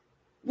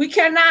 We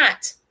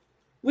cannot.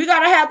 We got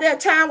to have that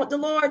time with the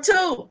Lord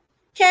too.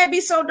 Can't be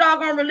so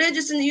doggone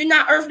religious and you're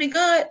not earthly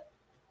good.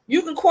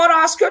 You can quote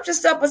all scripture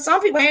stuff, but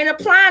some people ain't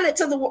applying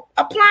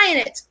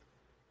it.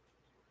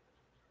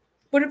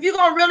 But if you're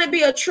going to really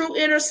be a true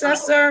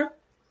intercessor,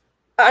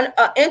 an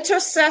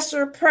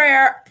intercessor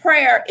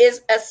prayer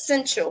is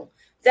essential.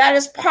 That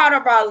is part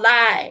of our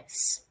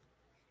lives.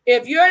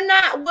 If you're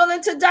not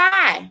willing to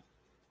die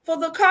for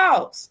the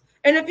cause,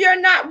 and if you're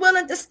not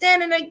willing to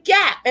stand in a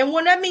gap, and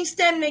when that means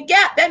standing in a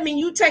gap, that means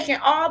you taking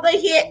all the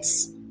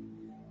hits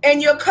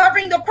and you're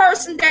covering the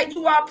person that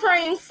you are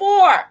praying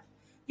for.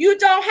 You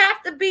don't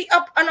have to be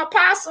an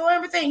apostle or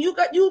everything. You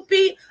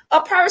be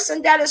a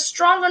person that is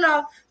strong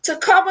enough to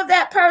cover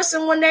that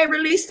person when they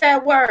release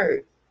that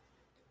word.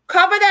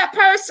 Cover that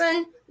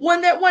person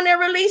when they're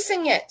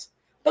releasing it,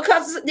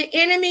 because the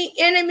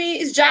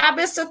enemy's job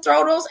is to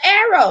throw those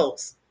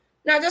arrows.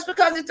 Now, just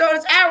because it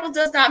throws arrows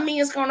does not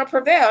mean it's going to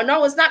prevail.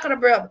 No, it's not going to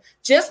prevail.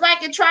 Just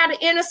like it tried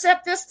to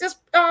intercept this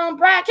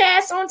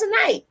broadcast on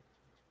tonight.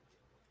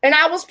 And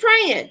I was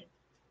praying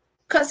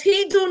because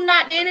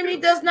the enemy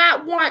does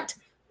not want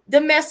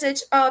the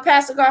message,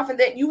 Pastor Goffin,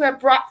 that you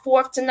have brought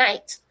forth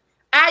tonight.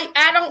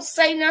 I don't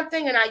say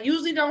nothing, and I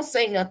usually don't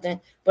say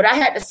nothing, but I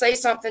had to say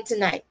something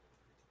tonight.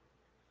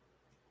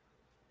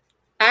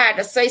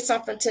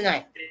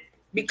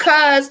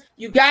 Because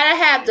you got to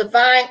have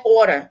divine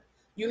order.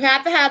 You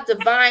have to have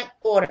divine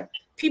order.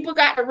 People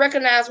got to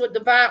recognize what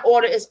divine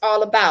order is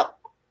all about.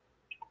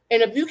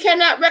 And if you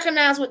cannot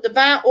recognize what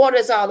divine order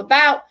is all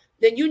about,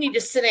 then you need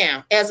to sit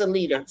down as a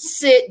leader.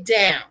 Sit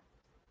down.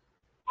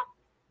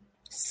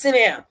 Sit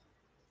down.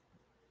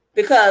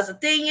 Because the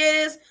thing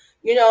is,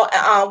 we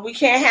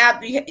can't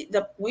have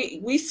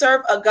we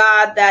serve a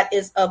God that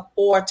is of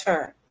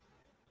order.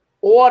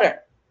 Order.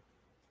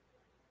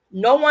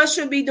 No one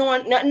should be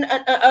doing nothing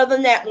other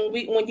than that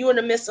when you're in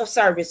the midst of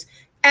service.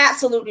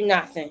 Absolutely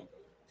nothing.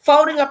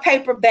 Folding a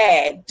paper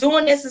bag,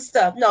 doing this and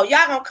stuff. No,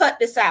 y'all gonna cut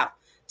this out.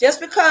 Just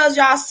because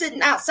y'all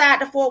sitting outside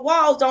the four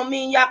walls don't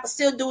mean y'all can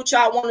still do what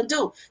y'all want to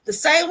do. The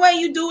same way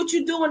you do what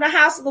you do in the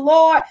house of the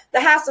Lord,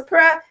 the house of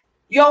prayer,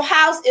 your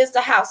house is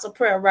the house of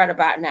prayer right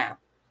about now.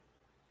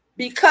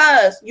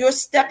 Because you're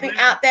stepping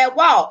out that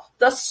wall,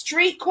 the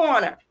street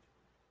corner.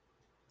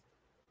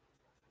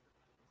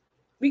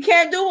 We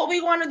can't do what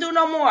we want to do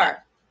no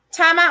more.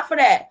 Time out for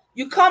that.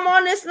 You come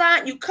on this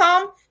line, you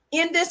come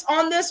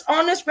on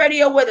this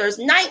radio where there's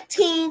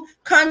 19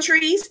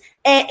 countries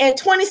and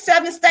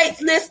 27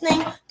 states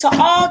listening to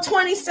all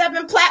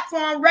 27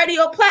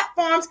 radio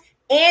platforms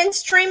and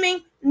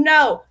streaming.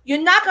 No,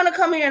 you're not going to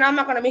come here and I'm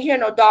not going to be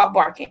hearing no dog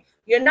barking.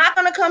 You're not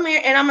going to come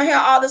here and I'm going to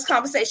hear all this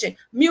conversation.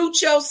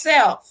 Mute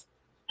yourself.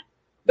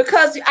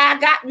 Because you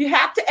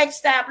have to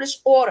establish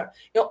order.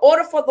 In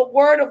order for the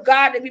word of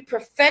God to be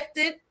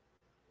perfected,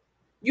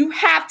 you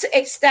have to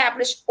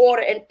establish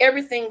order in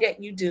everything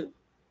that you do.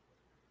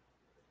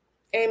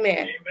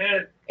 Amen.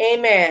 Amen.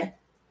 Amen.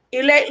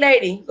 Elect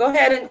lady, go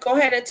ahead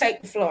and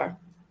take the floor.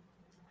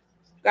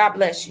 God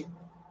bless you.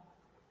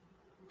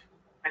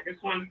 I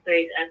just want to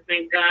say I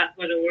thank God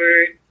for the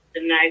word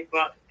tonight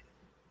brought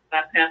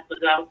by Pastor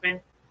Golfin.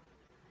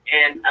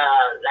 And like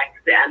I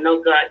said, I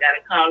know God got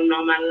a calling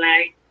on my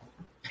life.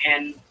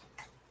 And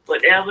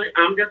whatever,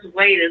 I'm just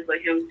waiting for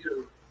him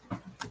to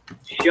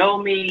show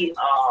me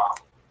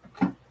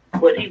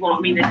what he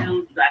wants me to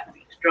do so I can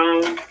be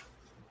strong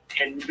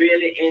and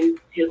really in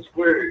his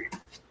word.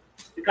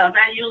 Because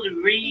I usually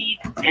read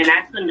and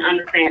I couldn't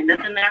understand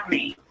nothing I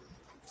read.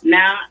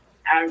 Now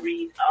I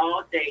read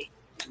all day,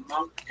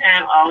 most of the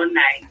time, all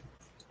night,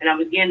 and I'm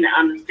beginning to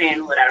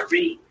understand what I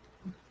read.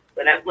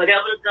 But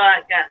whatever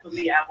God got for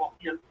me, I want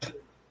him to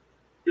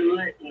do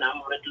it, and I'm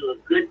going to do a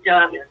good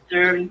job in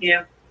serving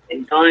him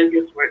and doing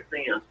his work for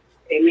him.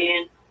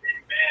 Amen.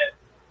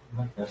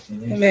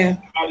 Amen.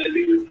 Amen.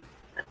 Hallelujah.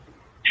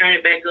 Turn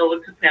it back over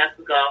to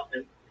Pastor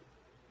Golfin.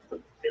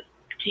 Just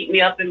keep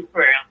me up in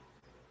prayer.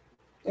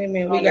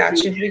 Amen. We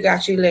got you. We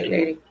got you,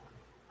 lady.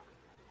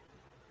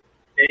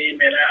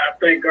 Amen. I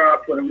thank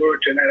God for the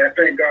word tonight. I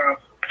thank God,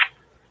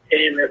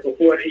 amen, for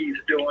what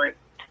he's doing.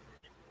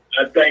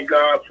 I thank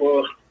God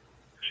for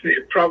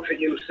the prophet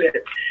you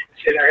said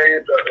I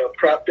had a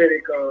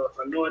prophetic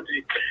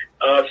anointing.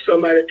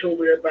 Somebody told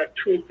me that about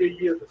 2 or 3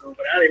 years ago,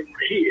 but I didn't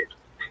want to hear it.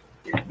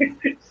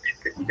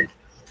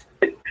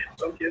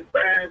 I'm just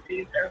fine,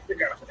 peace, Pastor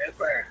God. That's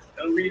fine.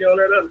 Don't read all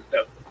that other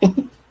stuff.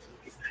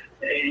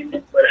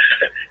 Amen. But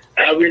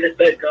I really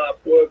thank God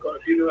for it because,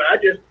 I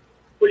just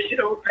push it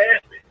on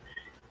past me.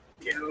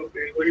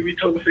 When he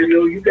told me,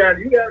 you got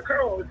a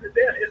call. It's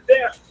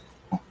there.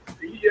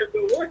 You just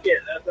don't work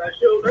it. That's I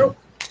sure know.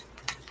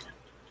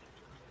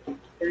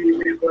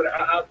 Amen. But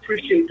I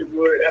appreciate the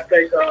word. I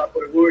thank God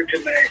for the word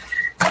tonight.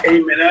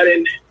 Amen. I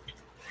didn't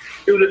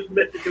do this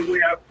message the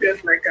way I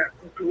felt like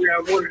the way I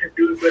wanted to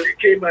do it, but it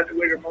came out the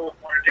way the Lord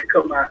wanted to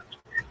come out.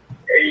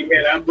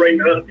 Amen. I'm bringing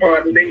the other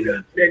part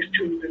later next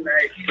Tuesday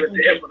night with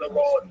the help of the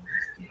Lord.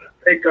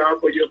 Thank God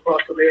for your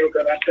apostle,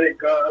 God. I thank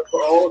God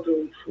for all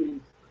those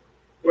who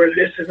were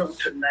listening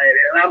tonight.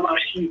 And I'm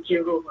asking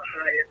you over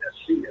high in the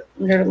sea.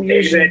 Amen.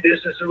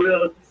 This is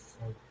real.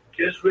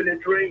 Just really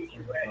drains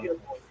you right here.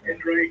 It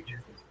drains you.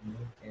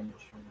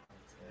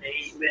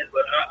 Amen.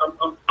 But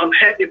I'm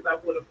happy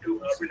about what I'm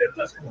doing. I really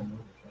love it.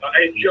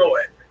 I enjoy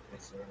it.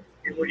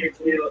 If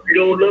you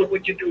don't love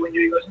what you're doing,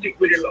 you're going to stick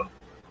with it long.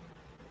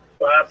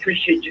 But I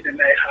appreciate you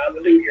tonight.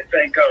 Hallelujah.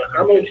 Thank God.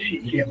 I'm going to see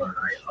him.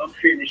 I'm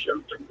finished.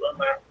 I'm through.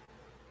 I'm out.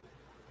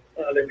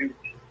 Hallelujah.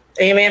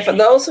 Amen. For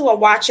those who are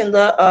watching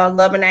the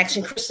Love and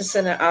Action Christian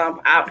Center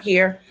out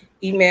here,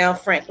 email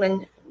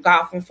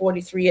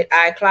FranklinGolfin43 at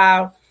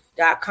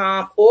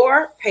iCloud.com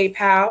or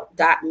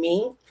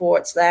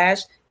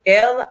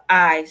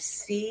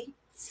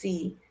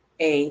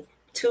PayPal.me/LICCA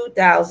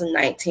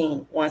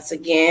 2019. Once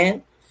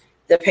again,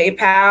 the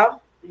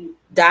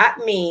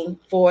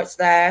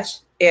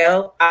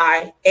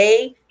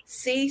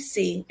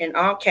PayPal.me/LIACC in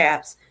all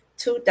caps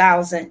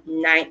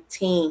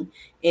 2019.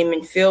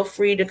 Amen. Feel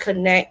free to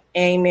connect,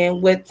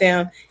 amen, with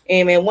them.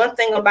 Amen. One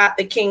thing about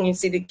the kingdom,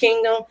 see, the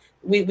kingdom,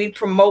 we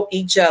promote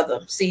each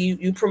other. See,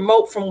 you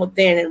promote from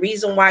within. And the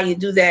reason why you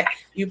do that,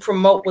 you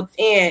promote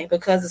within,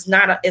 because it's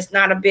not a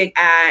big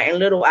I and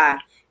little I.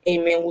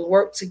 Amen. We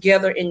work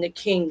together in the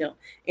kingdom.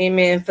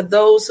 Amen. For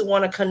those who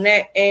want to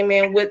connect,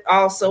 amen, with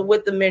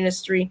the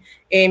ministry,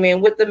 amen,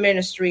 with the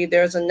ministry,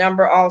 there's a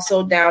number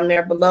also down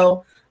there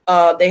below.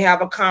 They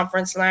have a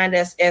conference line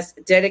that's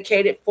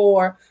dedicated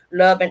for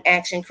Love and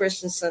Action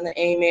Christian Center.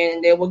 Amen.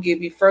 And they will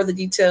give you further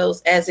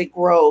details as it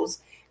grows.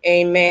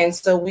 Amen.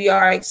 So we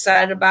are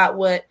excited about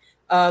what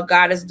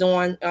God is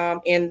doing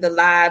in the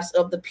lives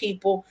of the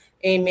people.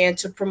 Amen.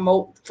 To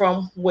promote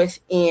from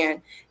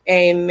within.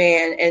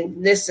 Amen.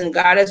 And listen,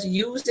 God is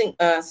using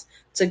us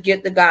to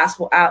get the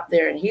gospel out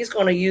there. And he's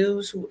going to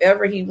use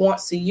whoever he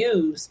wants to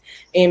use.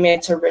 Amen.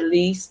 To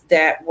release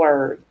that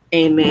word.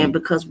 Amen.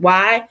 Because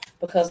why?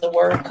 Because the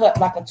word cut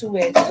like a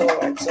two-edged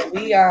sword. So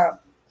we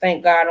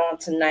thank God on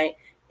tonight.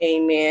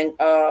 Amen.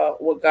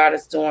 What God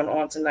is doing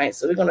on tonight.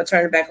 So we're going to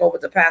turn it back over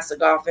to Pastor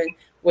Golfin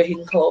where he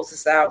can close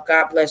us out.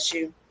 God bless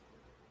you.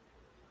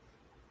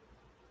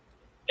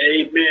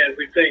 Amen.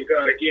 We thank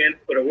God again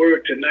for the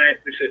word tonight.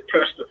 This is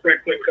Pastor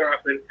Franklin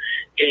Golfin.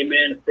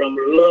 Amen. From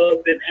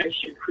Love and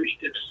Action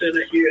Christian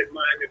Center here in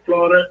Miami,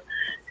 Florida.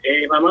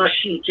 Jesus.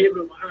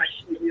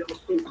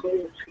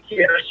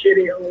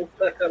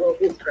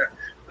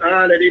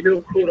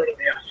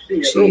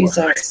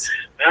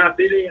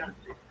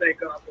 Thank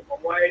God for my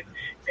wife.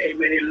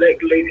 Amen.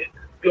 Elect Lady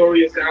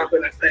Gloria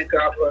Golfin. I thank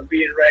God for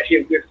being right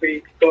here with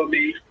me, for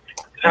me.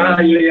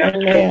 Hallelujah.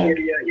 In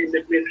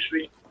the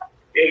ministry.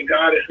 And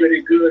God is really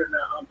good, and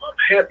I'm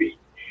happy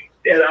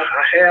that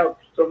I have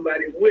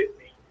somebody with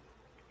me.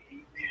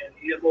 Amen.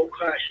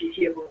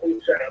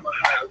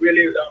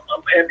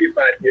 I'm happy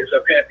about this.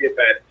 I'm happy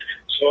about it.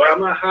 So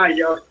I'm a high,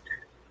 y'all.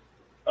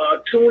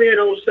 Tune in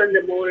on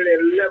Sunday morning at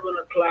 11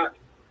 o'clock.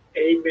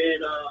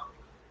 Amen.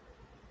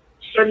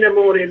 Sunday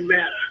morning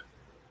matter.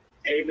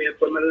 Amen.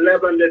 From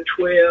 11 to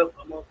 12,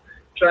 I'm going to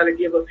try to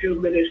give a few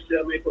minutes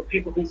for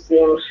people who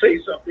want to say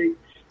something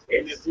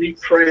and need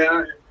prayer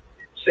and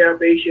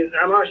salvation.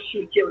 I'm not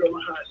sure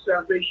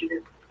salvation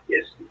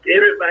is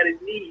everybody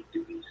needs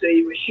to be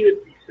saved or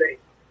should be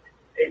saved.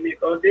 Amen.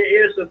 Because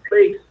there is a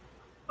place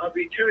of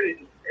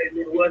eternity.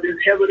 Amen. Whether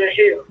it's heaven or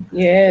hell.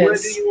 Yes. Where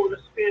do you want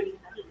to spend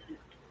eternity?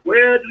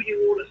 Where do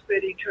you want to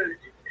spend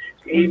eternity?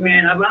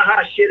 Amen.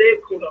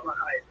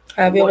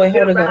 Have your way,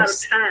 Holy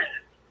Ghost. Time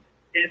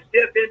and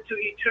step into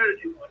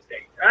eternity one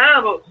day.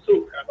 I'm a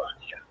soul.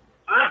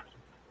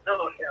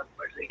 Lord have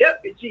mercy.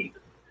 Help me,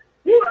 Jesus.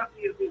 Who I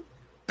feel good.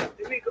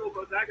 Let me go,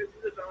 because I can do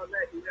this all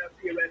night. You have to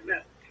feel right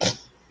now.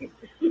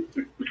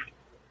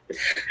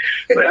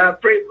 But I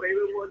pray for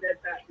everyone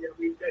that's out there.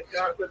 That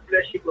God will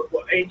bless you, but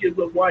angels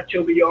will watch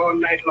over you all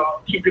night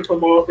long. Keep you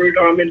from all hurt,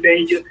 harm, and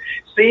danger.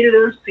 Seen and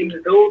unseen.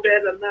 Those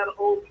that are not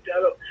home,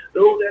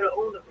 those that are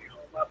on the way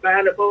home. I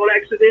bind up all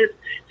accidents,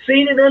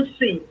 seen and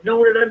unseen,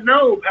 known and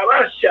unknown.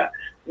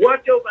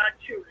 Watch over our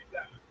children,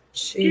 God.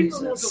 Jesus. Keep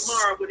them on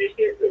tomorrow when they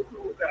hit the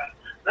school, God.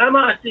 I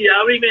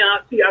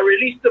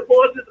release the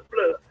voice of the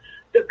blood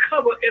to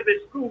cover every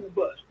school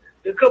bus,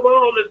 to cover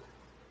all the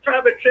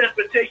private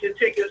transportation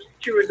taking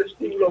children to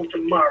school on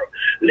tomorrow.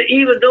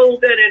 Even those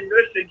that in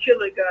nursery,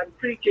 kindergarten,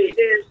 pre-K,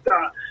 Head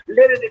Start,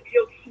 let it be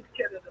your sheep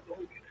cattle of the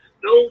Holy.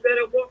 Those that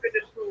are walking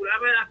to school,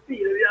 I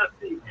see.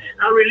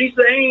 I release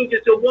the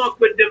angels to walk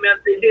with them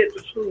as they head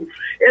to school.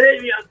 And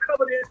then you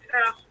cover the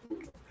entire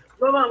school.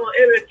 Mama,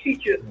 every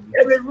teacher,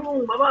 every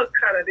room, while they're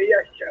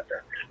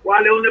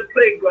on the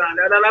playground,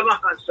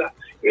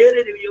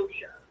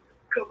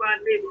 cover our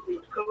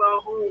neighborhoods, cover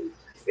our homes,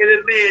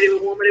 every man, every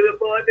woman, every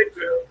boy, every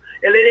girl,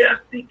 and let us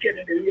seek it.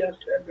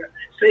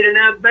 Satan,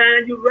 I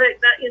bind you right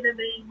now in the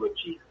name of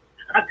Jesus.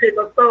 I take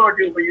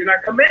authority over you, and I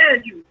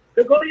command you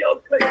to go to your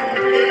place,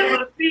 to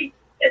my feet,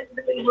 in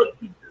the name of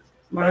Jesus.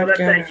 My God.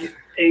 Thank you.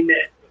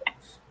 Amen.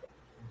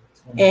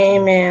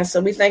 Amen.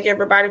 So we thank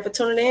everybody for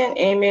tuning in.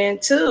 Amen.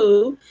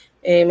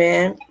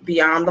 Amen.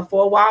 Beyond the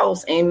Four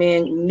Walls.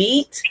 Amen.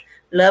 Meet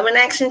Love and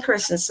Action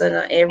Christian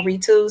Center every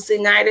Tuesday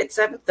night at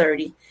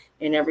 7:30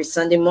 and every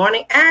Sunday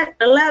morning at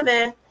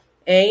 11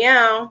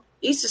 a.m.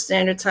 Eastern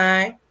Standard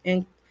Time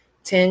and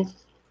 10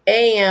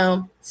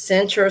 a.m.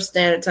 Central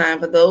Standard Time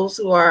for those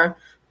who are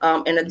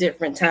in a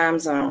different time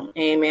zone.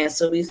 Amen.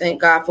 So we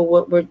thank God for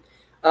what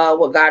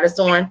God is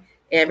doing.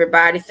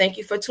 Everybody, thank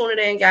you for tuning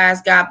in,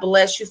 guys. God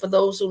bless you. For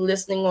those who are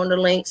listening on the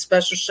link,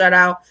 special shout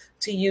out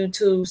to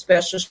YouTube,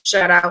 special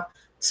shout out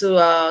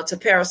to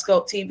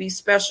Periscope TV,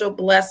 special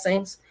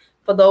blessings.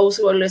 For those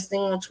who are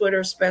listening on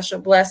Twitter, special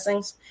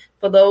blessings.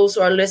 For those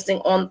who are listening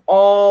on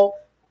all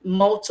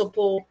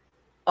multiple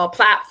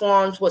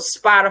platforms with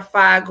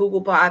Spotify,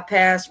 Google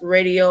Podcast,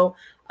 Radio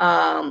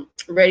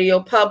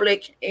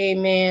Public,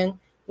 amen,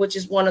 which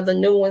is one of the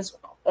new ones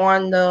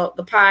on the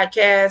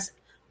podcast,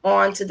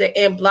 on today,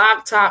 and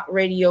Blog Talk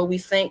Radio. We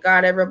thank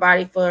God,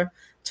 everybody, for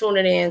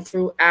tuning in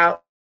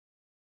throughout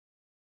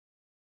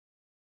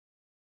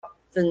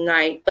the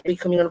night. The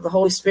communion of the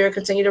Holy Spirit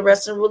continue to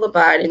rest and rule,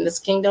 abide in this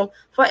kingdom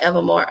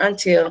forevermore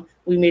until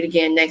we meet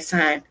again next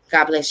time.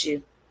 God bless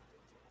you.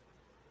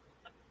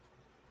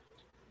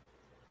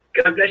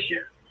 God bless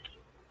you.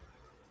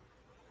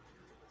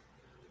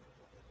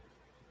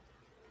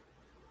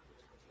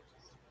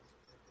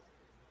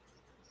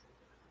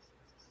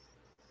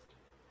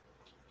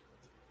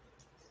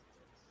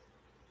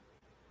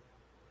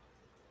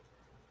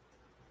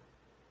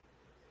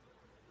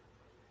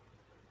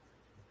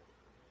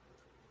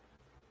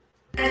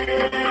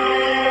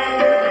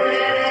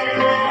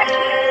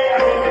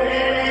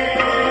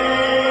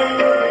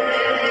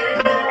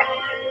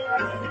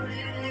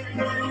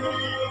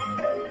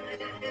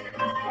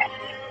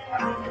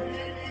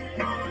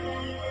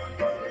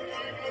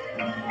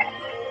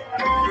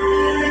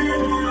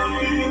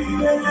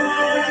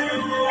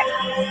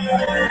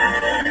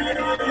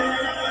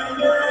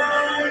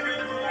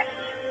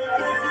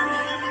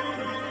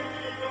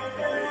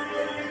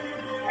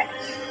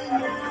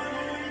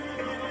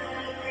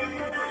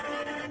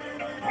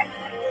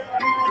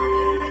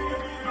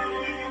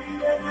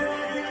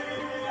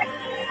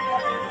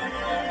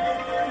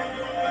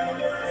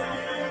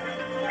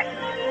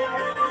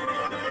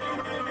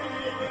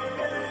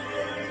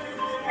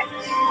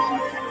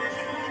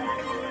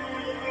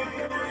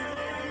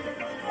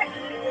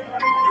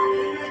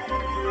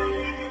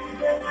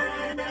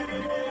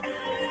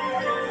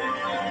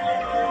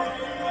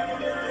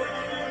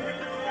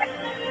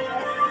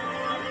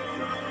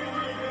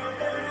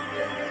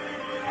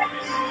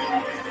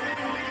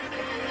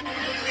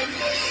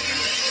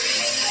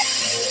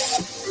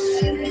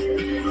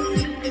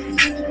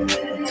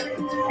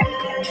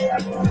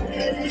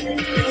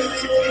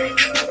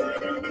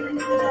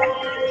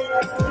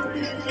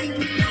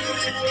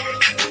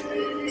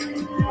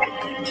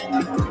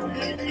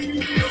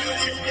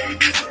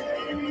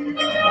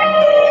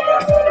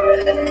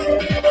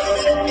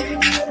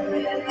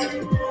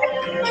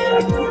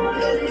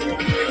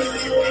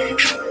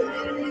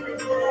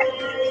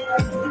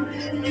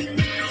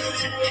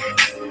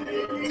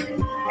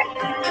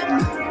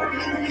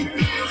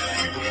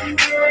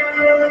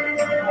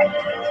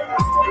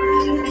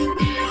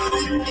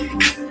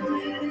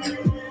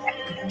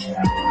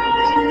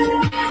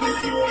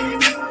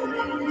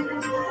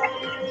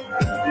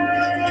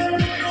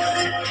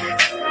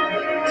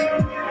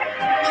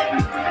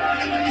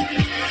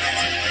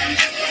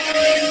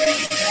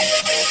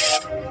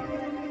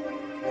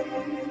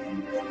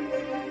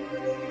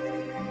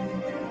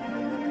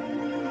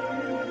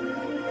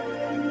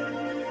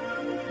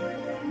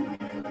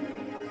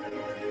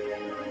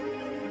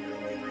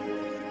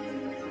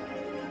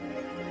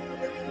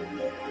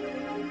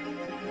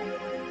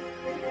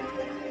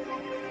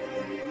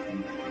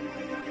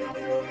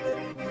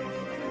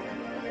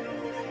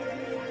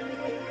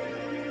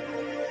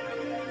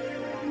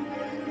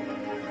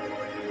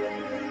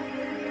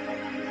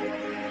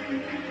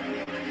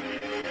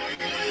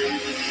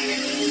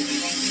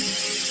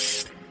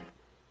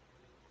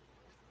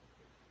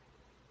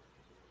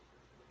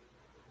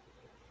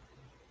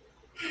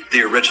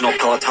 The original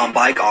Peloton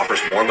bike offers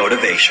more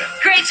motivation.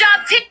 Great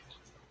job, Tim.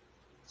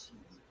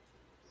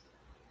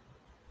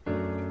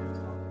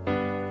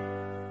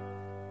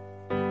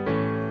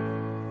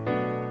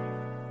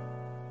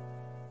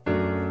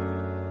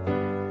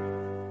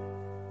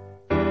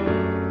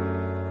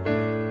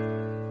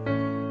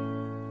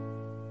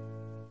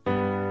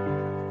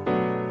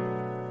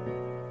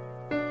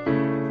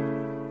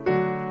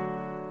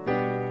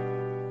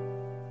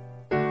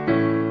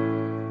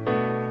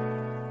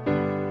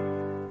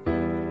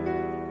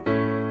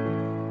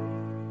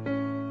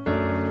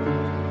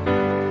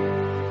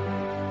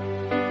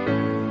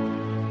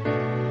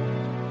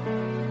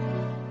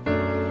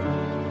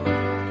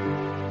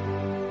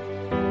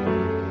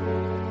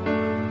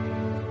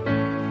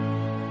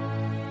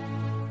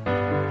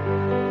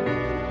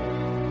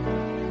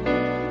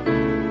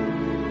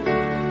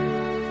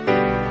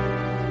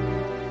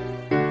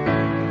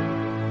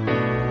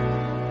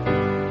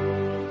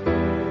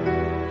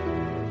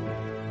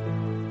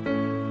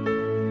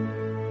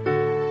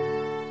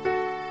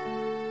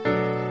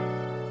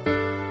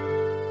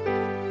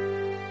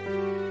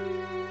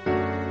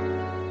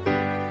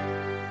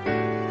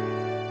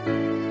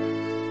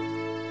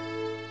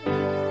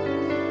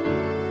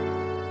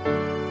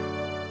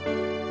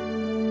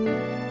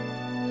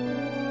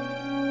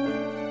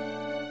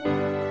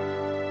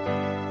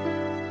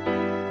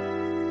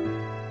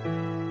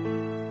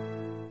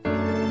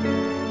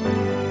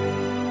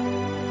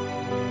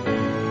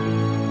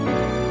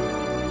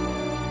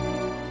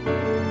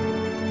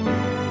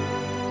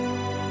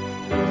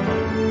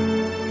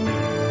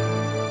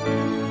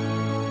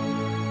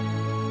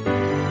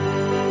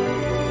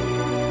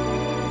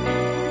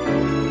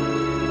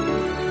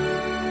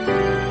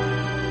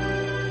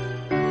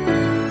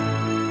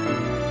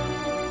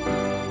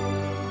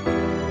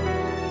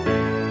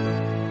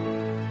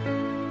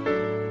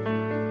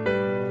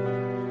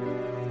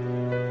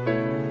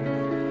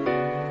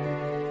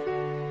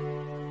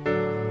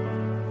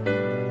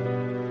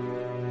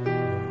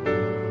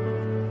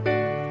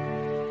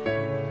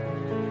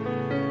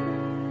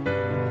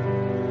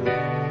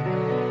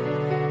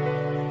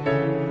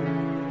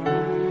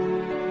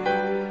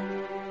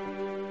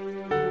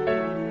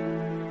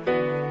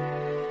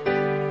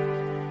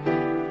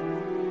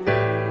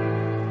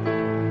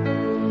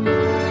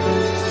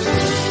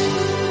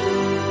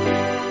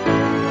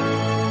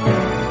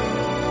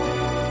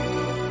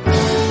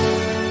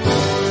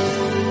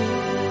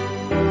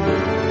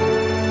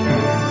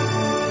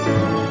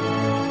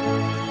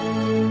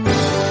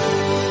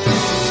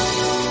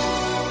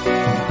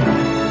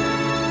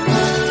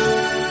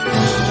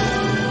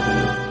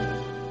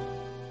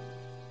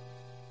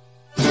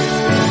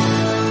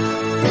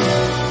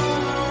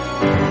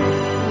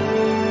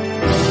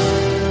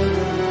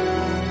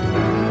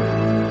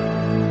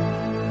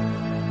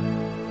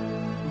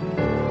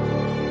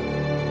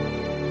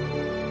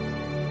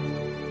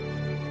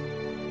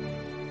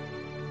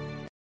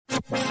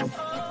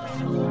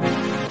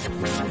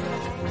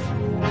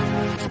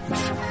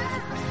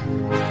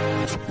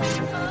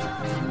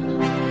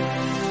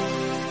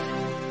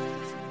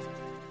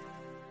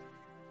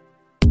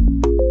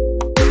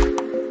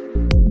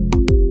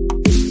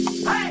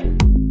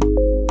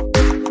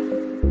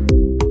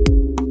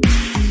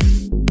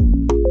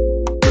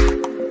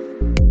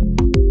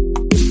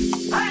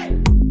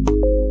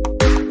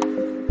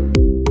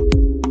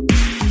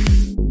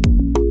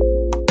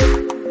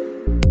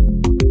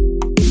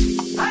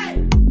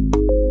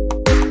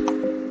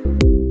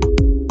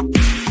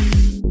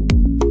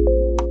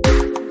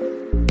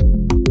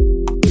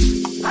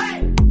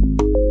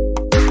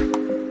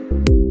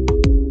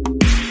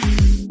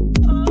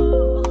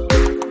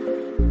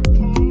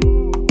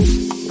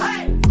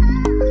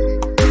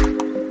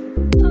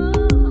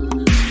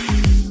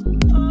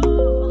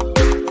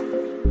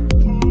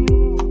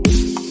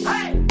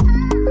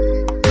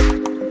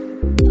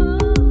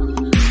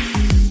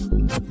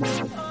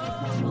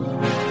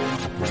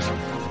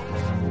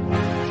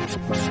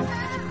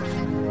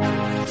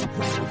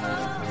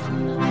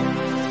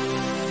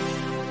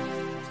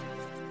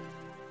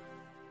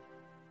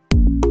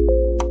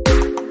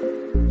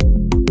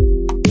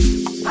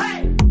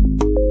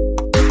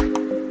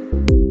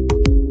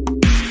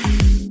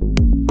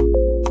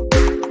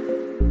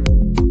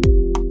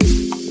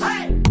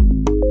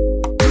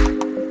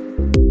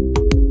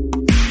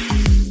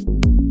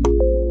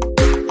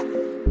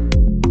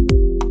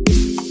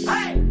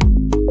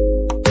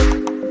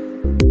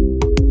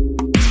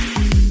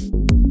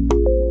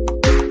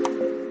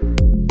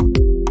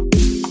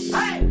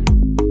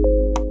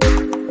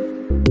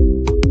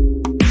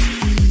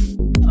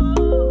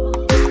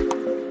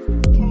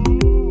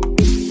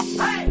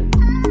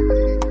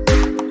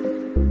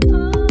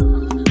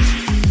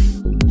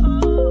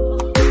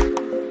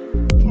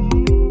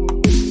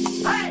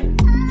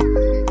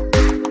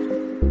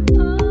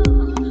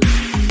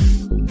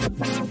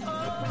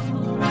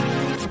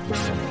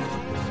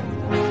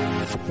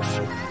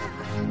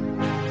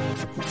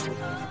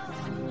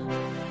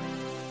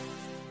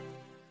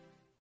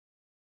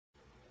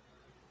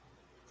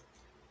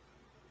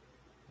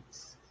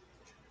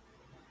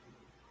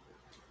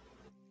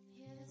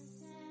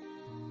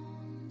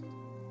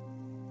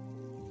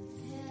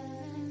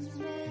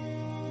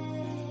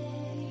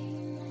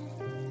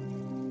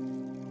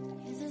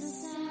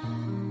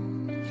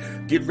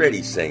 Get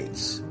ready,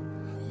 saints.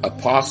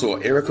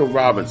 Apostle Erica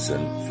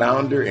Robinson,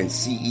 founder and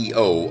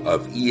CEO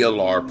of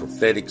ELR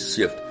Prophetic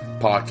Shift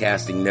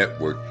Podcasting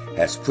Network,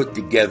 has put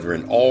together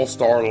an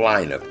all-star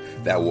lineup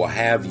that will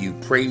have you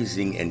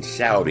praising and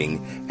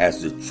shouting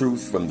as the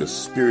truth from the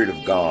Spirit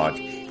of God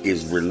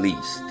is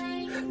released.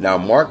 Now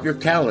mark your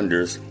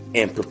calendars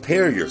and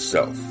prepare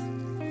yourself.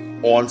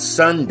 On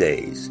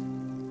Sundays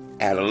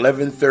at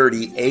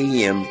 11:30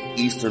 a.m.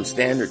 Eastern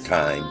Standard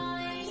Time,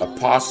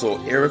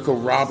 Apostle Erica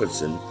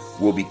Robinson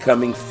will be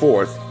coming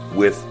forth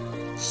with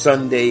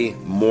Sunday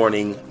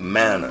Morning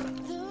Manna.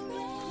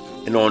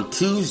 And on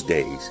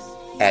Tuesdays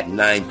at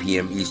 9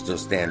 p.m. Eastern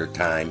Standard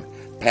Time,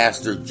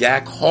 Pastor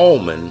Jack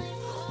Hallman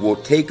will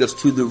take us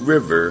to the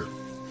river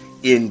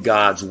in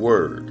God's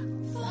Word.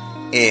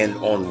 And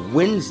on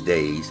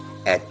Wednesdays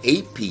at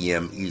 8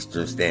 p.m.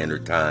 Eastern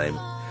Standard Time,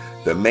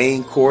 the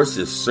main course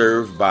is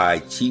served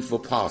by Chief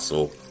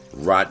Apostle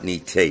Rodney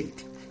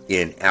Tate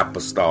in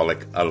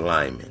Apostolic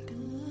Alignment.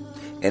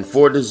 And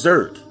for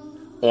dessert,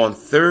 on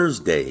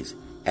Thursdays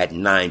at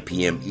 9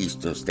 p.m.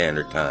 Eastern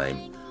Standard Time,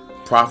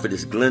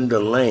 Prophetess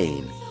Glenda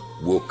Lane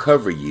will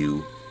cover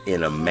you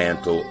in a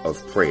mantle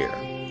of prayer.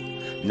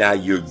 Now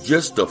you're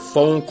just a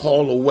phone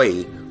call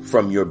away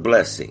from your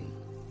blessing.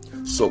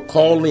 So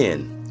call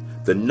in.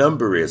 The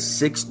number is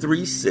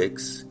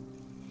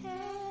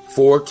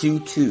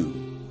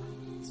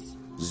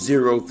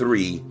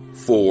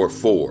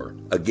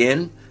 636-422-0344.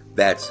 Again,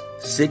 that's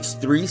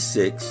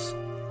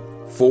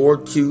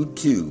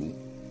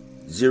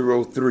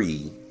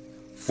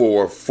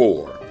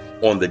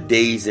 636-422-0344 on the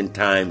days and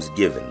times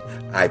given.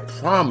 I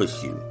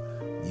promise you,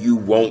 you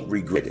won't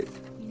regret it.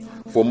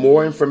 For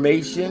more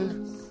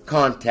information,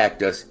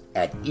 contact us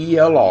at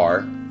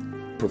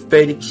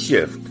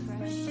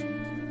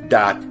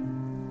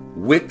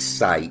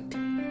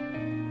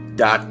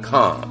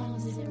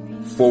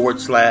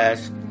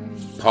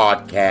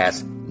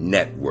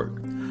network.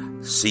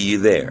 See you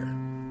there.